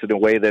Canadians in a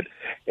way that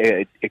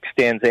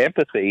extends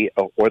empathy,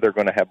 or they're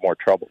going to have more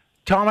trouble.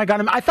 Tom, I got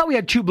him. I thought we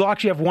had 2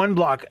 blocks. You have 1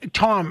 block.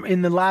 Tom,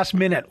 in the last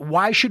minute,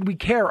 why should we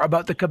care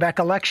about the Quebec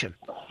election?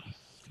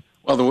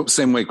 Well, the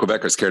same way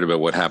Quebecers cared about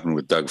what happened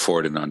with Doug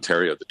Ford in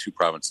Ontario, the 2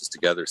 provinces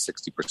together,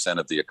 60%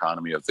 of the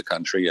economy of the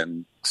country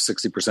and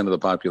 60% of the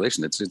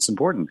population. It's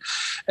important.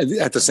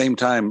 At the same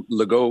time,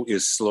 Legault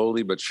is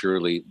slowly but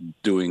surely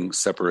doing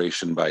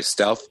separation by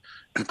stealth.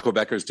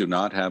 Quebecers do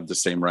not have the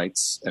same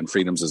rights and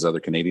freedoms as other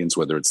Canadians,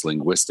 whether it's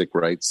linguistic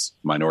rights,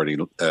 minority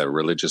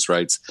religious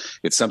rights.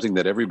 It's something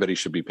that everybody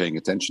should be paying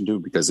attention to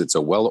because it's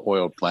a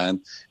well-oiled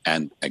plan.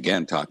 And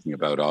again, talking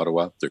about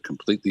Ottawa, they're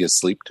completely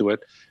asleep to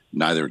it.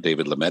 Neither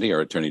David Lametti,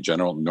 our Attorney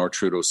General, nor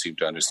Trudeau seem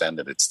to understand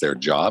that it's their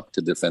job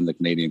to defend the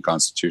Canadian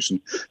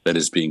Constitution that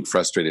is being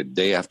frustrated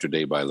day after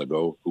day by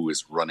Legault, who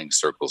is running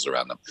circles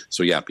around them.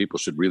 So, yeah, people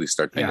should really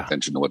start paying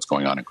attention to what's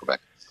going on in Quebec.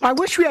 I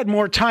wish we had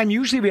more time.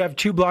 Usually we have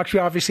 2 blocks. We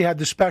obviously had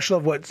the special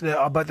of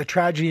about the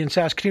tragedy in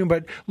Saskatoon.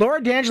 But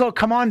Laura D'Angelo,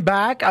 come on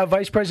back.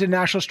 Vice President of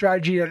National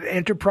Strategy at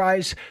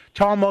Enterprise.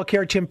 Tom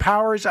Mulcair, Tim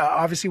Powers.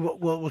 Obviously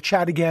we'll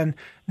chat again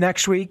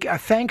next week.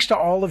 Thanks to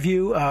all of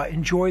you.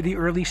 Enjoy the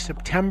early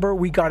September.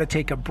 We got to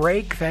take a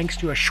break thanks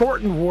to a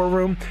shortened war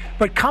room.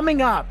 But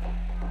coming up,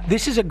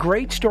 this is a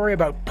great story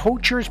about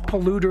poachers,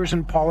 polluters,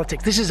 and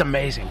politics. This is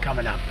amazing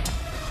coming up.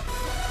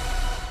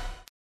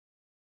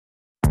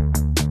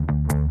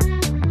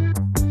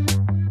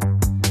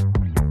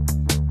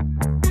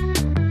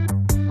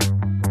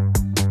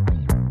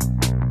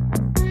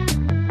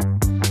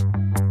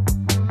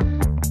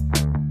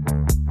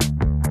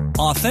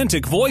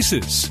 Authentic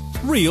voices,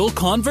 real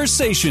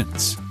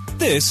conversations.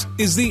 This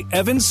is the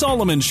Evan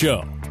Solomon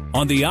Show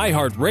on the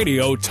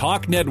iHeartRadio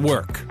Talk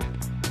Network.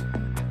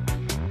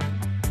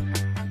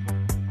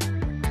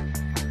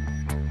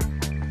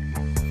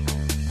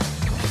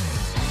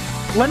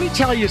 Let me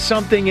tell you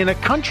something. In a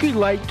country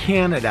like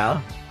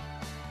Canada,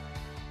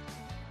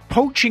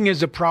 poaching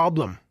is a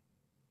problem.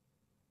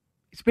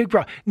 It's a big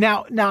problem.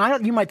 Now,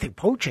 you might think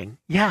poaching.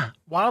 Yeah,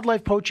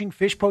 wildlife poaching,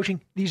 fish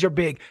poaching, these are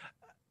big.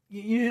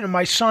 You know,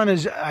 my son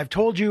I've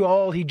told you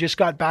all, he just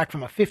got back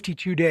from a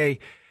 52-day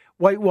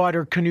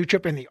whitewater canoe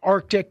trip in the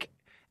Arctic.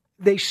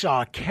 They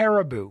saw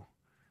caribou,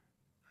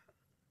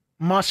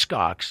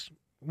 muskox,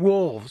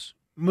 wolves,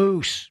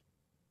 moose,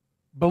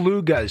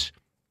 belugas.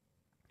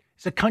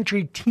 It's a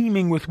country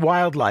teeming with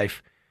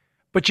wildlife,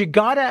 but you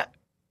gotta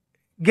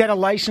get a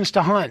license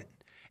to hunt.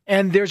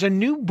 And there's a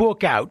new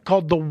book out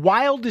called The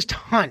Wildest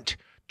Hunt,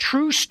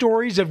 True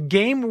Stories of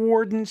Game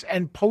Wardens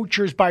and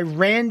Poachers by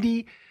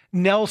Randy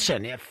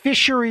Nelson.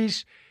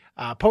 Fisheries,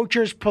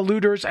 Poachers,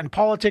 Polluters, and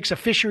Politics, a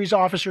Fisheries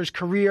Officer's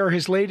Career.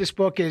 His latest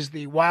book is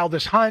The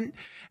Wildest Hunt.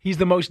 He's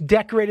the most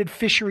decorated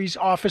fisheries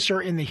officer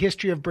in the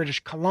history of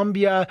British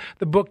Columbia.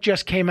 The book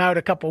just came out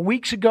a couple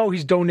weeks ago.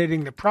 He's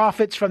donating the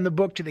profits from the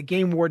book to the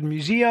Game Warden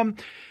Museum.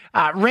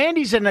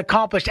 Randy's an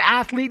accomplished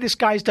athlete. This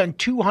guy's done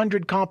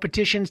 200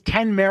 competitions,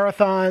 10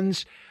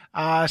 marathons.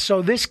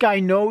 So this guy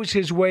knows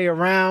his way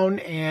around,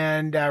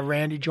 and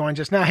Randy joins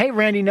us now. Hey,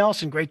 Randy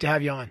Nelson, great to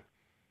have you on.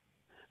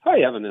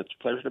 Hi, Evan. It's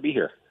a pleasure to be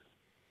here.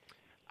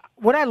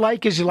 What I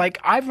like is,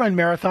 I've run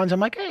marathons. I'm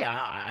like, hey,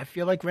 I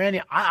feel like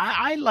Randy.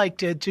 I like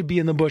to be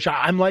in the bush.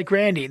 I'm like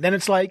Randy. Then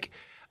it's like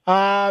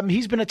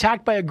he's been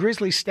attacked by a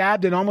grizzly,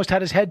 stabbed, and almost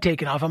had his head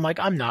taken off. I'm like,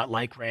 I'm not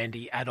like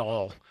Randy at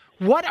all.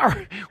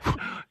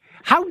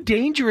 How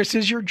dangerous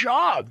is your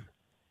job?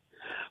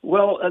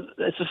 Well,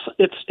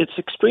 it's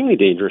extremely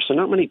dangerous, and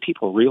not many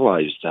people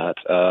realize that.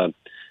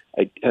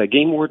 A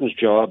game warden's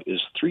job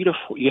is 3 to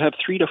 4. You have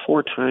 3 to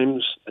 4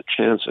 times a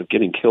chance of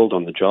getting killed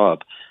on the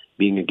job,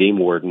 being a game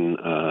warden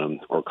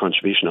or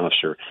conservation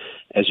officer,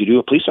 as you do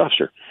a police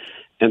officer,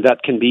 and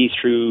that can be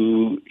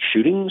through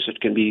shootings.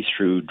 It can be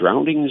through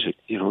drownings.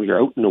 You're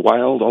out in the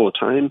wild all the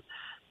time.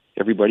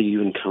 Everybody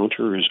you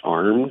encounter is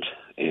armed,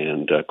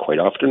 and quite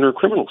often are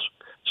criminals.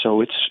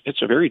 So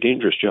it's a very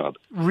dangerous job.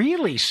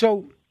 Really?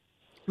 So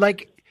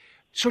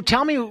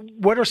tell me,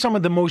 what are some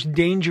of the most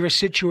dangerous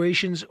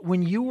situations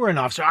when you were an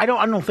officer? I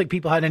don't think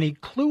people had any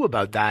clue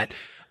about that.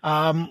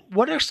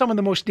 What are some of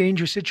the most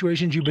dangerous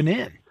situations you've been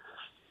in?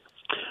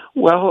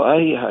 Well,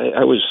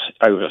 I was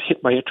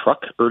hit by a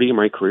truck early in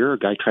my career. A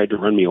guy tried to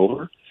run me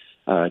over.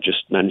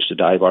 Just managed to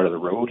dive out of the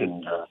road,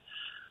 and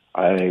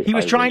he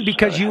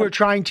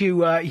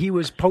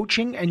was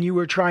poaching, and you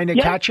were trying to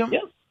catch him.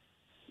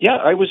 Yeah,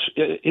 I was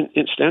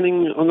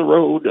standing on the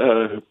road,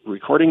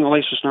 recording the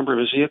license number of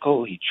his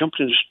vehicle. He jumped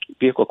in his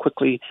vehicle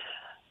quickly,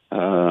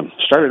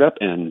 started up,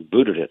 and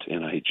booted it.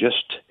 And I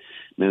just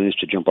managed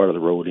to jump out of the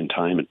road in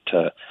time. It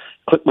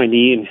clipped my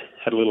knee and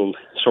had a little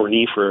sore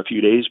knee for a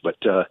few days, but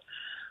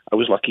I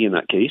was lucky in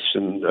that case,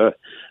 and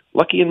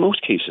lucky in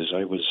most cases.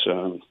 I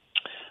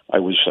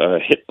was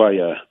hit by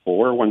a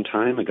boar one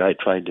time. A guy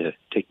tried to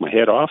take my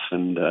head off,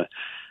 and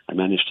I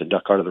managed to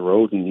duck out of the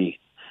road, and the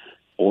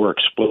boar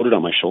exploded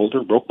on my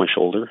shoulder, broke my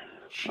shoulder.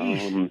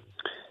 It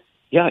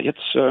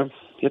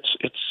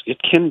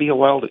can be a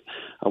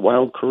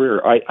wild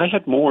career. I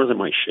had more than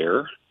my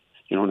share.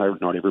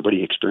 Not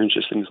everybody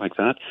experiences things like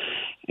that,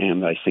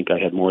 and I think I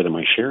had more than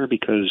my share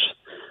because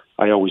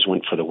I always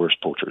went for the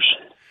worst poachers.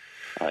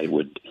 I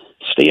would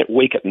stay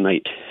awake at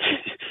night,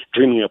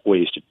 dreaming up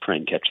ways to try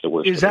and catch the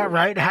worst. Is that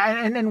right?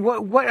 And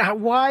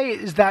why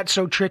is that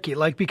so tricky?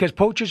 Because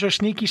poachers are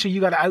sneaky, so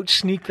you got to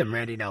out-sneak them,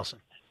 Randy Nelson.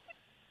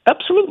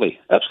 Absolutely.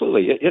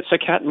 It's a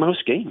cat and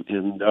mouse game,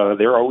 and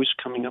they're always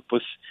coming up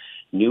with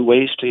new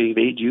ways to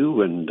evade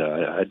you, and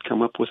I'd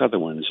come up with other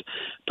ones.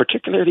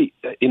 Particularly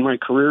in my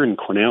career in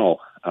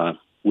Cornell,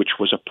 which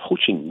was a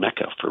poaching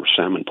mecca for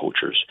salmon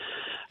poachers.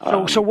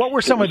 So what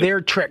were some of their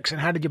tricks, and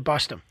how did you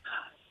bust them?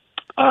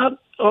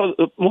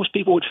 Most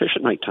people would fish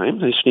at nighttime.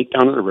 They sneak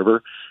down to the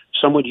river.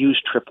 Some would use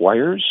trip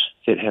wires.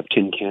 They'd have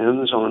tin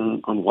cans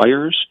on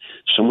wires.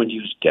 Some would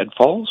use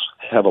deadfalls,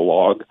 have a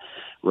log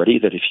ready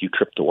that if you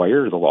tripped the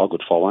wire, the log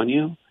would fall on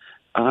you.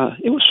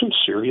 It was some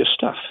serious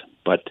stuff.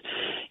 But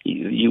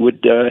you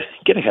would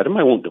get ahead of them.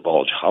 I won't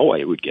divulge how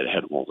I would get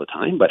ahead of them all the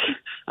time, but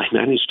I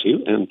managed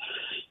to. And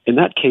in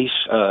that case,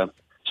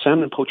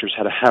 salmon poachers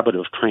had a habit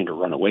of trying to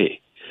run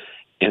away.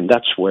 And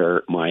that's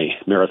where my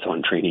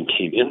marathon training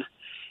came in.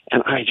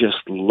 And I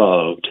just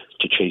loved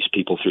to chase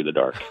people through the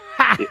dark.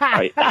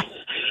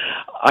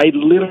 I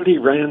literally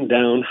ran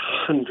down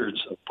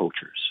hundreds of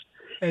poachers.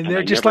 And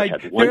they're just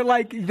like,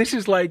 this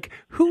is like,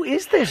 who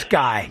is this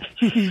guy?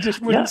 He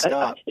just wouldn't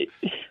stop.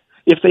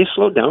 If they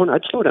slowed down,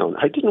 I'd slow down.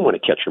 I didn't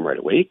want to catch them right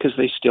away because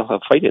they still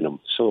have fight in them.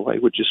 So I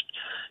would just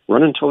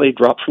run until they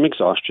dropped from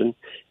exhaustion.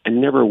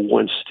 And never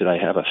once did I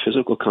have a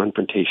physical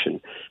confrontation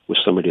with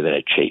somebody that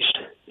I chased.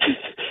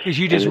 Because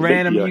you just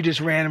ran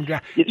them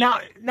down.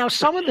 Now,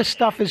 some of the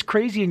stuff is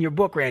crazy in your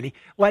book, Randy.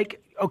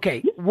 Like,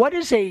 okay, what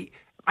is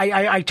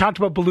I talked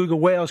about beluga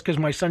whales because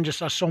my son just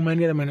saw so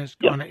many of them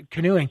on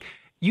canoeing.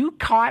 You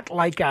caught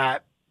like a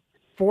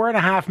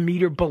 4.5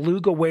 meter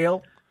beluga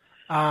whale.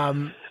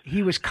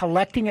 He was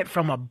collecting it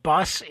from a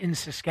bus in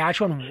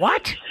Saskatchewan.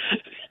 What?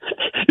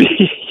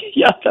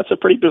 Yeah, that's a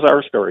pretty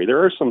bizarre story.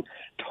 There are some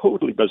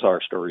totally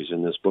bizarre stories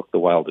in this book, The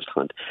Wildest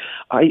Hunt.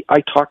 I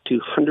talked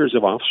to hundreds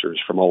of officers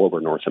from all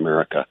over North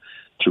America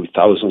through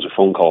thousands of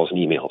phone calls and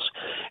emails,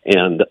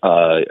 and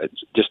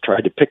just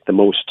tried to pick the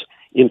most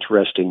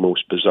interesting,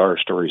 most bizarre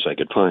stories I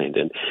could find.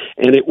 And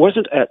it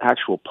wasn't an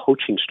actual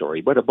poaching story,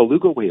 but a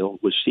beluga whale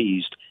was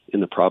seized in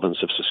the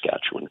province of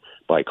Saskatchewan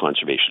by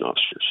conservation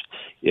officers.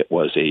 It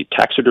was a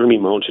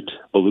taxidermy-mounted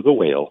beluga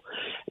whale,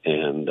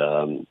 and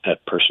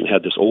that person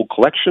had this old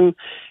collection,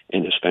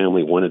 and his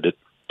family wanted it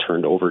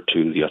turned over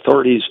to the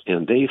authorities,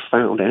 and they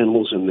found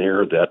animals in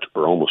there that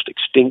were almost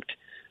extinct.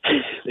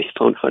 They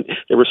found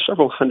there were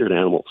several hundred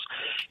animals,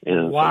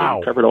 and they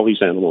recovered all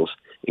these animals,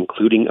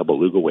 including a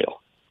beluga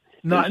whale.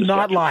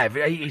 Not live,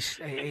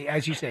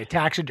 as you say,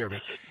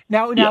 taxidermy.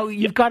 Now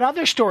you've got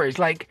other stories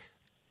like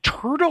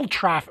turtle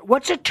traffic.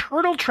 What's a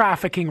turtle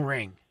trafficking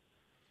ring?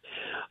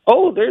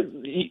 Oh,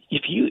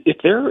 if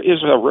there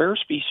is a rare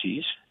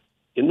species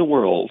in the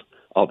world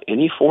of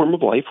any form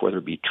of life, whether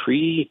it be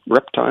tree,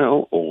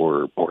 reptile,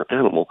 or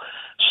animal,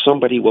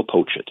 somebody will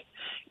poach it.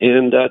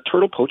 And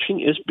turtle poaching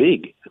is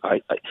big.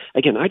 I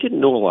didn't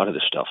know a lot of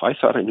this stuff. I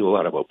thought I knew a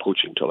lot about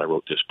poaching until I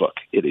wrote this book.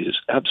 It is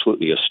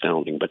absolutely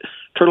astounding. But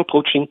turtle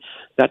poaching,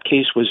 that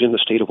case was in the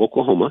state of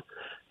Oklahoma,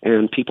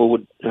 and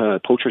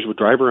poachers would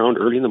drive around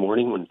early in the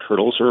morning when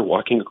turtles are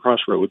walking across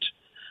roads,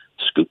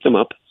 scoop them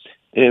up,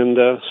 and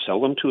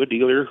sell them to a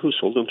dealer who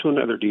sold them to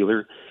another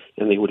dealer,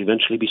 and they would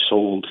eventually be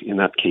sold, in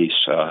that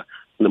case,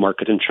 in the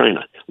market in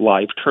China.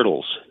 Live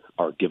turtles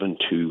are given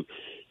to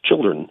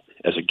children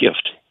as a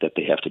gift that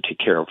they have to take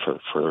care of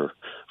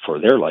for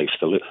their life.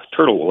 The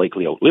turtle will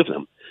likely outlive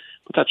them.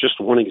 But that's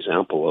just one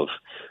example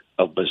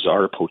of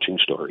bizarre poaching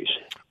stories.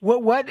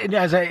 What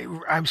as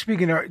I'm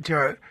speaking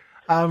to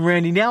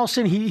Randy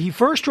Nelson, he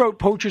first wrote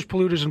Poachers,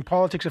 Polluters, and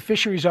Politics, a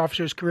Fisheries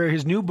Officer's Career.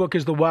 His new book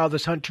is The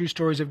Wildest Hunt, True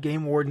Stories of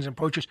Game Wardens and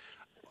Poachers.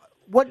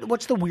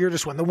 What's the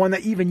weirdest one? The one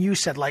that even you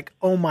said, like,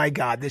 oh my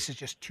God, this is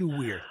just too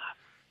weird.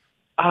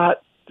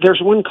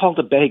 There's one called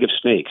The Bag of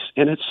Snakes,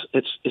 and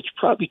it's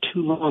probably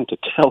too long to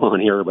tell on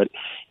here, but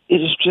it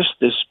is just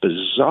this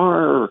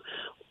bizarre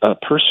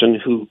person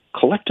who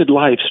collected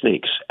live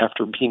snakes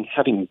after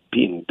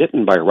being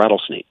bitten by a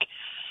rattlesnake.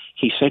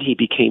 He said he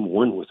became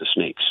one with the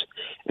snakes,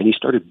 and he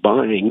started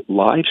buying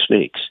live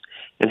snakes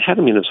and had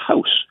them in his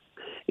house,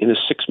 in his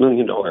 $6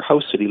 million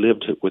house that he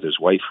lived with his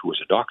wife, who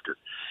was a doctor.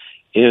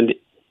 And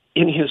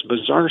in his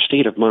bizarre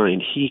state of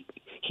mind, he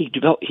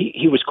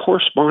was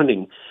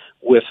corresponding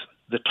with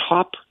the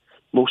top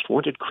most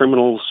wanted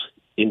criminals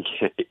in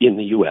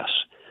the U.S.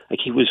 Like,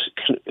 he was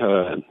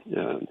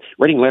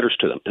writing letters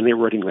to them, and they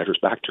were writing letters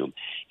back to him.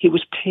 He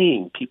was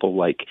paying people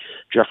like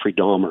Jeffrey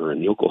Dahmer and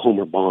the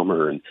Oklahoma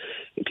bomber and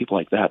people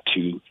like that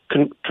to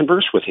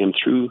converse with him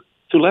through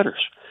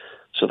letters.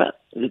 So that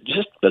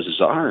just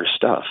bizarre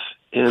stuff,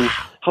 and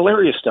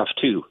hilarious stuff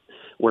too,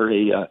 where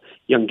a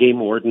young game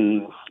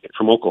warden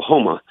from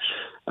Oklahoma,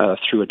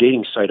 through a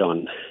dating site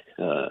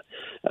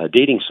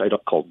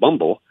called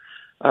Bumble,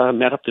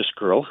 met up this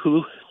girl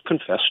who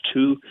confessed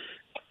to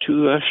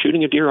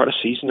shooting a deer out of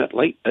season at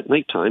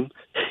nighttime,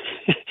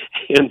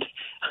 and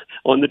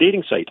on the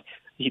dating site.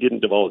 He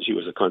didn't divulge he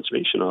was a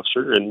conservation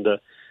officer, and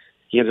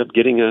he ended up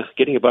getting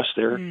a bus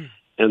there.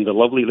 And the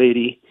lovely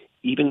lady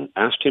even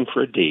asked him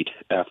for a date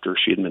after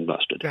she had been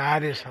busted.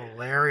 That is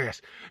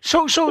hilarious.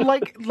 So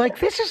like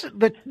this is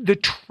the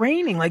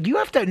training. Like, you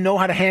have to know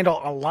how to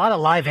handle a lot of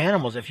live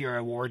animals if you're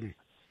a warden.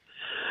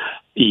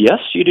 Yes,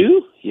 you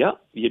do. Yeah,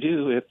 you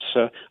do.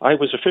 I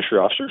was a fishery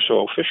officer,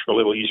 so fish are a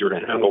little easier to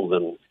handle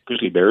than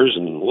grizzly bears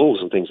and wolves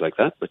and things like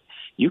that. But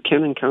you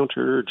can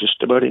encounter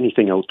just about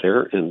anything out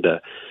there, and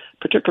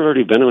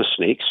particularly venomous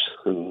snakes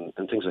and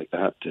things like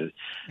that.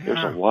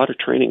 There's a lot of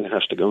training that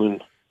has to go in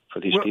for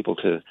these people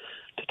to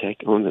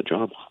take on the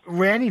job.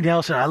 Randy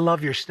Nelson, I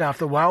love your stuff.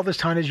 The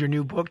Wildest Hunt is your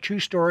new book, True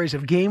Stories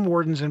of Game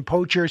Wardens and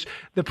Poachers.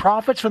 The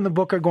profits from the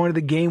book are going to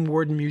the Game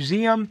Warden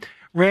Museum.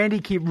 Randy,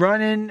 keep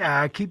running.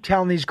 Keep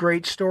telling these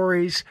great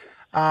stories.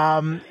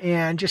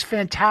 and just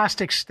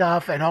fantastic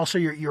stuff. And also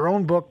your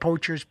own book,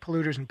 Poachers,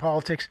 Polluters, and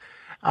Politics.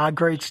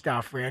 Great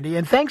stuff, Randy.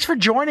 And thanks for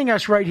joining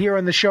us right here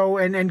on the show,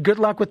 and good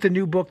luck with the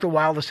new book, The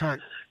Wildest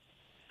Hunt.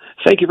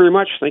 Thank you very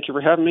much. Thank you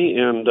for having me,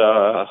 and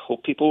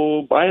hope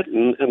people buy it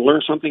and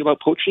learn something about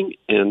poaching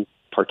and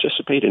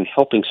participate in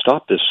helping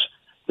stop this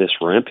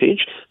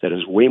rampage that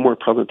is way more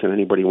prevalent than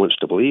anybody wants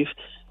to believe.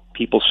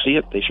 People see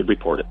it, they should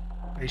report it.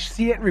 They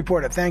see it and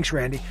report it. Thanks,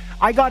 Randy.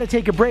 I got to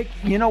take a break.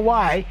 You know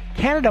why?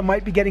 Canada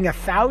might be getting a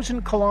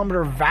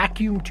 1,000-kilometer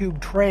vacuum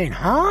tube train,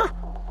 huh?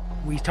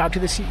 We talk to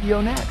the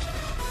CEO next.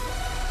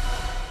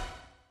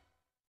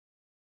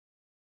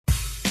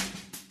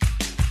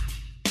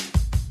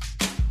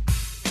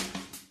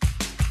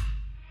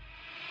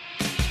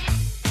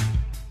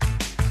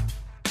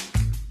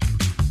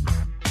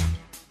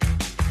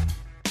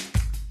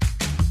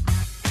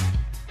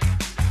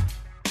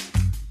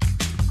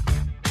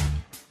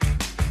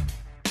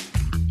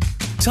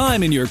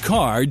 Time in your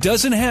car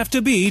doesn't have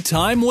to be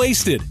time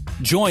wasted.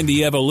 Join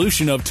the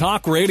evolution of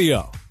talk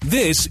radio.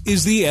 This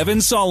is the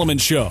Evan Solomon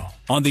Show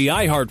on the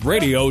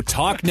iHeartRadio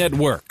Talk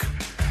Network.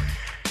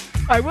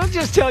 I will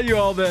just tell you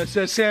all this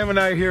as Sam and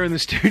I are here in the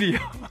studio.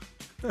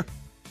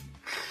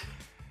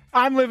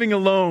 I'm living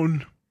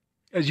alone.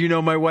 As you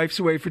know, my wife's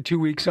away for 2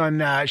 weeks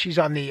she's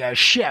on the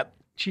ship.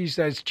 She's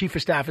as chief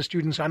of staff of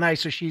Students on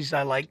Ice, so she's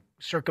like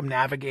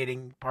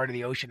circumnavigating part of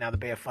the ocean now, the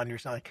Bay of Fundy or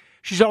something.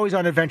 She's always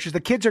on adventures. The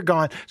kids are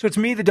gone, so it's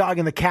me, the dog,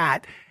 and the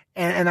cat.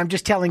 And I'm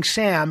just telling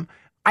Sam,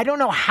 I don't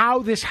know how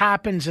this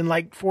happens in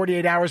like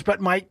 48 hours, but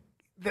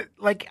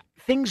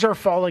things are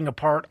falling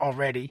apart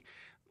already.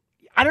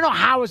 I don't know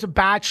how, as a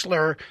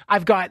bachelor,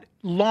 I've got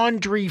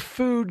laundry,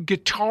 food,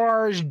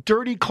 guitars,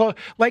 dirty clothes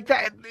like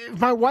that.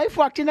 If my wife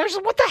walked in there, she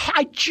said, "What the heck?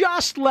 I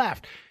just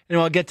left." And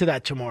I'll get to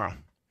that tomorrow.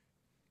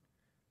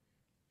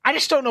 I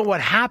just don't know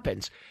what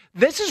happens.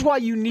 This is why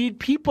you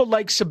need people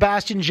like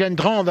Sebastien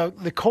Gendron,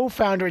 the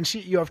co-founder and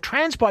CEO of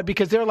TransPod,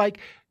 because they're like,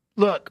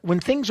 look, when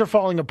things are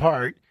falling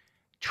apart,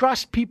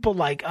 trust people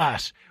like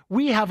us.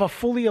 We have a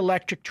fully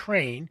electric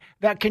train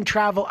that can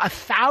travel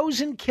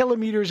 1,000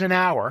 kilometers an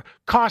hour,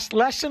 cost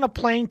less than a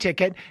plane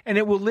ticket, and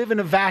it will live in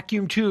a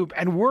vacuum tube.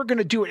 And we're going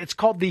to do it. It's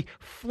called the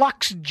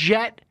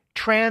FluxJet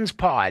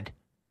TransPod.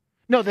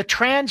 No, the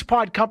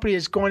TransPod company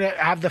is going to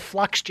have the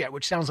FluxJet,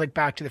 which sounds like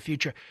Back to the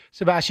Future.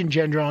 Sebastien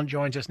Gendron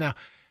joins us now.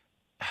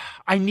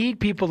 I need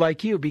people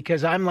like you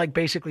because I'm like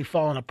basically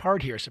falling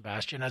apart here,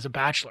 Sebastien, as a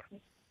bachelor.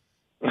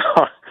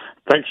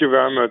 Thank you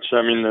very much.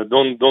 I mean,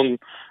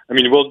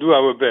 we'll do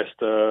our best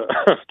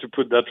to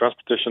put that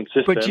transportation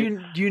system. But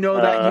do you know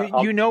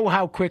that you know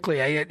how quickly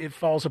it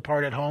falls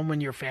apart at home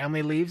when your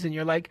family leaves, and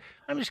you're like,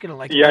 I'm just going to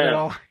let it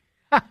all.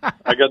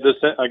 I got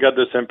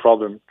the same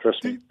problem.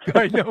 Trust me.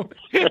 I know.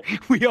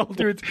 We all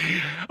do it.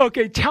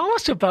 Okay, tell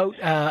us about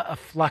a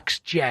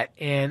FluxJet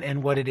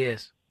and what it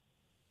is.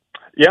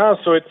 Yeah,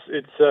 so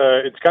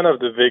it's kind of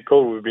the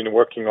vehicle we've been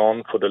working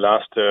on for the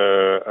last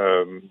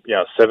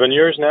 7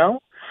 years now,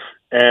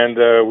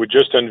 and we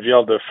just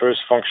unveiled the first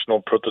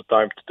functional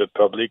prototype to the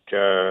public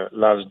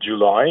last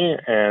July,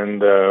 and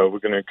we're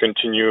going to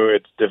continue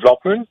its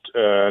development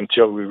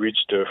until we reach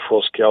the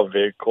full-scale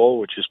vehicle,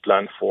 which is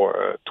planned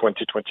for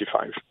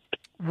 2025.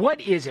 What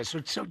is it?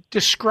 So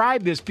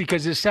describe this,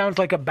 because it sounds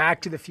like a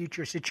Back to the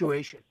Future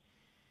situation.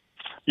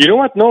 You know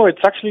what? No,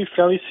 it's actually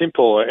fairly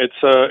simple.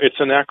 It's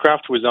an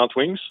aircraft without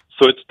wings,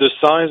 so it's the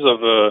size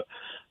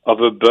of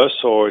a bus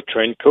or a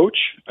train coach,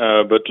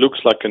 but looks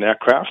like an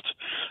aircraft.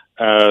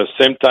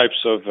 Same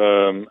types of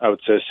I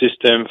would say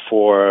system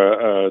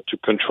for to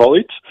control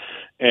it,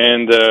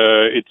 and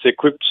it's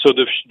equipped. So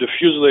the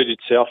fuselage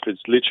itself is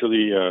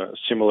literally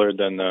similar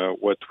than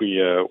what we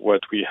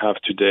have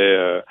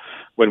today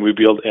when we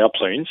build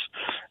airplanes.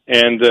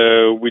 And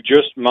we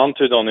just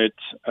mounted on it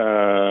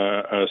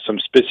some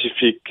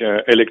specific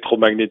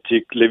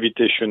electromagnetic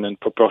levitation and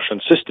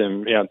propulsion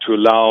system to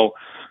allow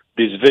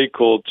this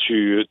vehicle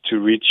to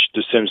reach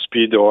the same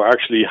speed, or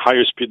actually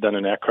higher speed than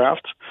an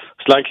aircraft,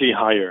 slightly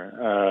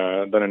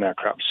higher than an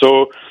aircraft.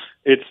 So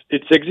it's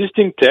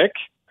existing tech,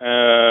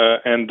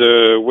 and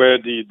where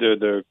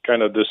the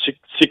kind of the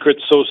secret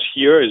sauce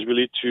here is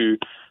really to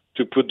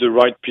put the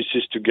right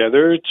pieces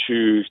together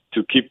to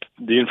keep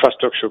the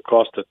infrastructure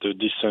cost at a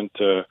decent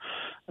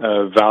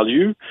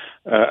value,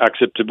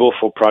 acceptable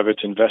for private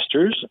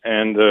investors,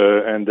 and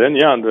then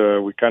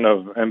we kind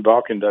of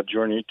embark in that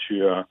journey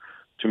to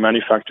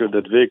manufacture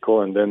that vehicle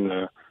and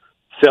then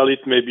sell it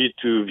maybe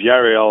to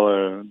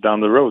VRL down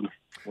the road.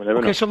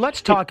 Okay, so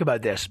let's talk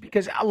about this,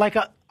 because like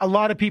a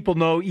lot of people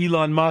know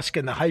Elon Musk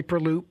and the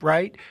Hyperloop,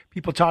 right?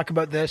 People talk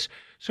about this.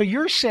 So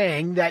you're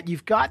saying that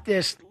you've got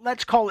this,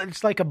 let's call it,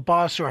 it's like a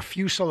bus or a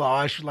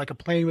fuselage, like a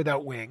plane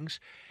without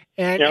wings,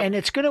 and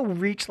it's going to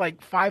reach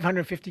like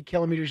 550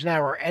 kilometers an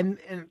hour. And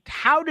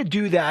how to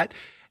do that,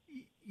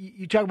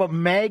 you talk about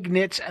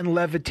magnets and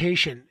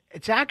levitation.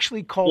 It's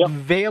actually called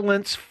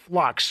valence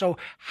flux. So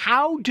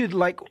how did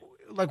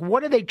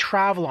what do they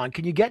travel on?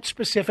 Can you get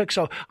specific?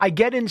 So I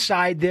get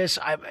inside this.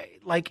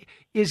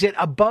 Is it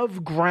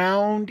above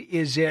ground?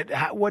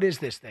 What is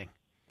this thing?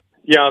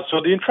 Yeah,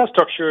 so the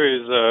infrastructure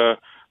is,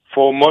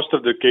 for most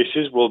of the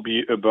cases, will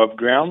be above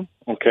ground,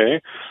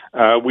 okay?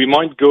 We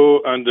might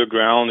go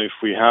underground if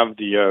we have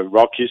the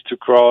Rockies to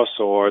cross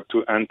or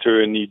to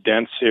enter any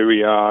dense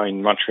area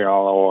in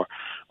Montreal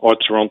or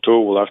Toronto.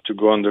 We'll have to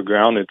go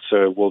underground. It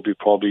will be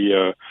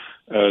probably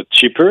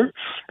cheaper.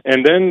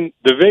 And then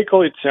the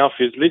vehicle itself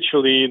is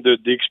literally,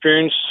 the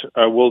experience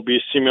will be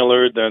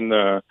similar than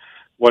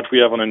what we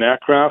have on an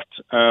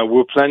aircraft.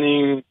 We're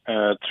planning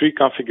 3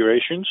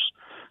 configurations.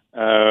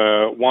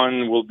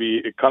 One will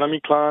be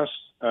economy class.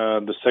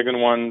 The second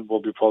one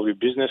will be probably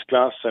business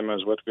class, same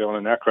as what we have on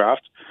an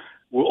aircraft.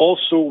 We're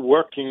also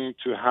working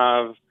to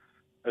have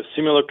a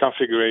similar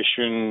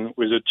configuration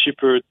with a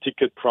cheaper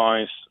ticket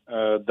price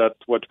that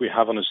what we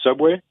have on a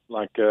subway,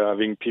 like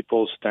having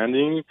people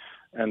standing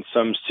and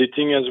some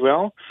sitting as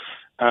well.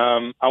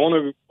 I want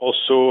to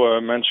also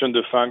mention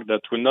the fact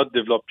that we're not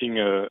developing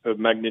a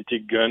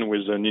magnetic gun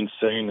with an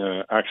insane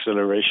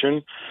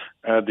acceleration.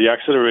 The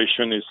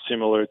acceleration is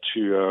similar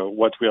to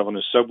what we have on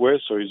the subway,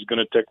 so it's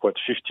going to take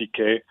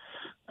 50K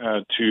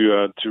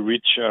to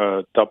reach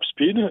top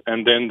speed,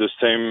 and then the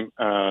same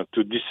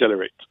to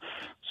decelerate.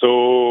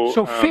 So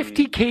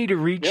 50K to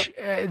reach,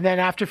 then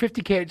after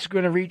 50K, it's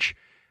going to reach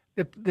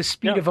the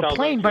speed of a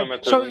plane.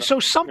 But so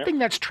something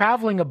that's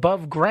traveling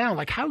above ground,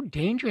 like how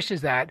dangerous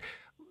is that?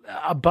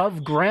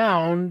 Above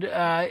ground,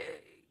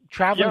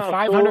 traveling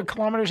 500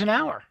 kilometers an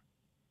hour.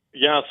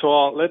 Yeah,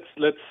 so let's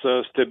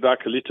step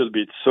back a little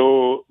bit.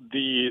 So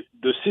the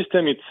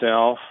system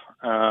itself,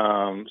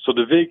 so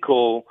the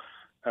vehicle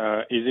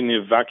is in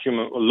a vacuum,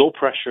 a low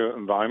pressure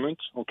environment.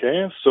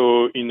 Okay,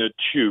 so in a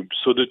tube.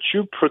 So the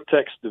tube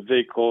protects the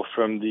vehicle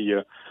from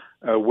the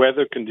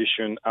weather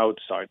condition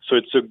outside. So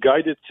it's a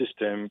guided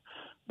system,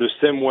 the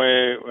same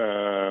way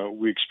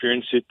we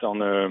experience it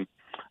on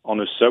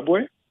a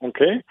subway.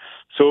 Okay,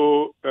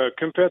 so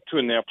compared to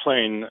an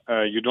airplane,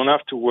 you don't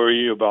have to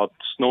worry about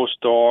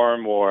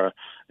snowstorm or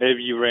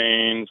heavy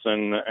rains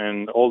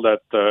and all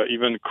that,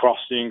 even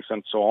crossings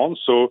and so on.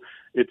 So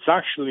it's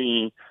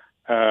actually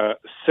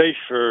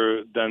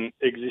safer than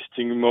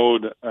existing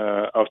mode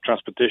of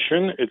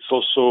transportation. It's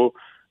also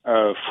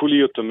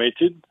fully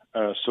automated,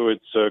 so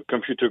it's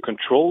computer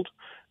controlled.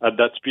 At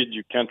that speed,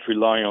 you can't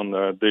rely on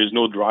there is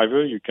no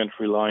driver. You can't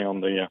rely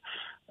on the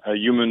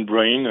human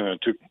brain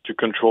to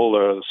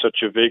control such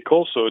a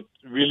vehicle. So it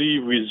really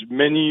with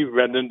many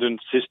redundant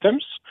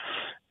systems.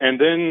 And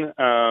then,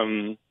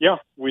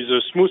 with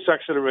a smooth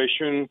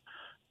acceleration,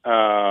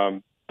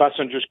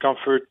 passengers'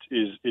 comfort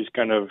is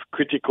kind of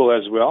critical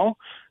as well.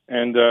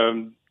 And,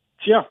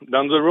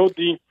 down the road,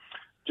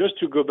 just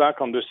to go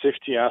back on the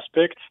safety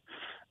aspect,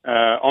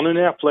 on an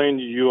airplane,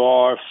 you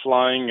are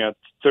flying at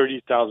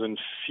 30,000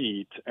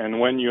 feet. And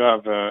when you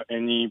have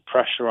any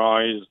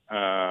pressurized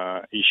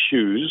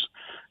issues,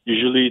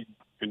 usually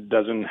it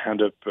doesn't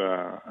end up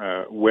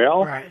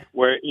well. Right.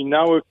 Where in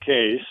our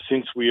case,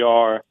 since we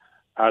are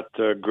at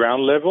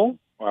ground level,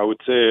 I would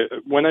say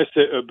when I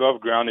say above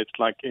ground, it's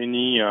like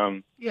any.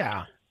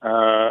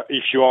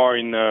 If you are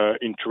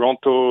in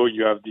Toronto,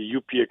 you have the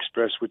UP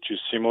Express, which is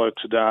similar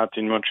to that.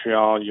 In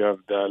Montreal, you have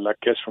the La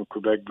Caisse from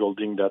Quebec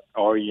building that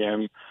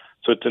REM.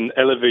 So it's an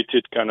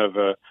elevated kind of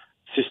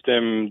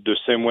system, the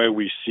same way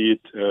we see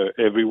it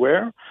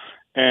everywhere.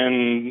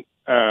 And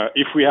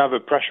if we have a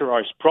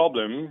pressurized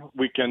problem,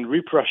 we can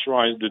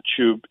repressurize the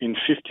tube in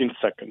 15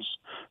 seconds.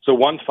 So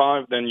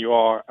 1.5, then you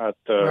are at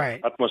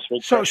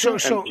atmospheric pressure,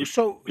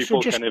 and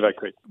people can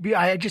evacuate.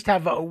 I just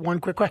have one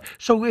quick question.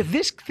 So if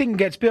this thing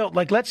gets built,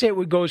 like let's say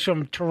it goes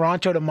from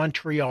Toronto to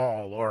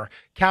Montreal or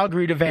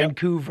Calgary to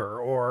Vancouver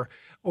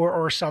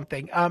or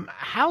something,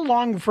 how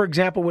long, for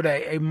example, would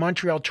a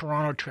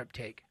Montreal-Toronto trip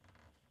take?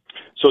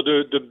 So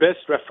the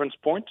best reference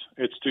point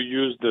is to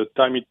use the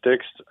time it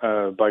takes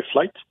by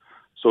flight.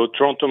 So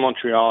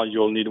Toronto-Montreal,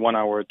 you'll need 1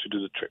 hour to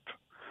do the trip.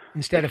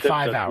 Instead of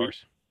 5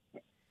 hours.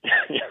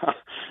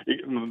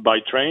 By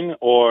train,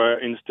 or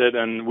instead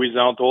and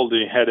without all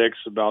the headaches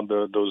about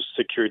those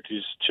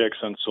securities checks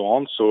and so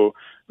on. So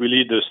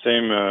really the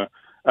same,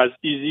 as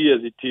easy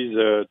as it is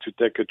to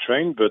take a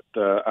train, but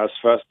as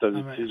fast as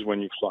it is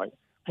when you fly.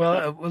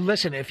 Well,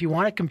 listen, if you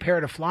want to compare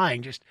to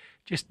flying, just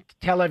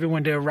tell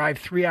everyone to arrive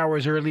 3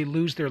 hours early,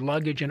 lose their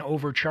luggage, and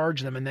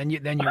overcharge them, and then you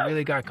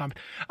really got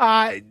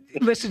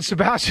listen,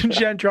 Sebastien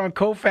Gendron,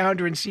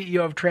 co-founder and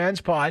CEO of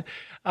TransPod,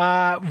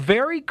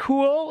 very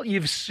cool.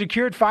 You've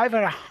secured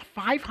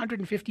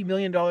 $550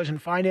 million in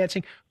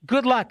financing.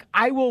 Good luck.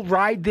 I will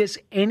ride this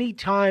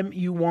anytime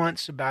you want,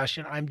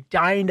 Sebastien. I'm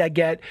dying to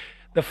get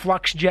the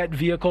FluxJet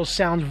vehicle.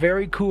 Sounds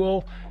very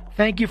cool.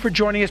 Thank you for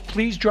joining us.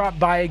 Please drop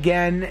by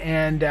again,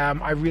 and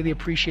I really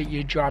appreciate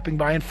you dropping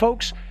by. And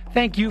folks,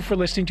 thank you for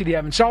listening to The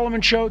Evan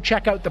Solomon Show.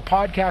 Check out the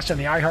podcast on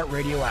the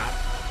iHeartRadio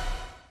app.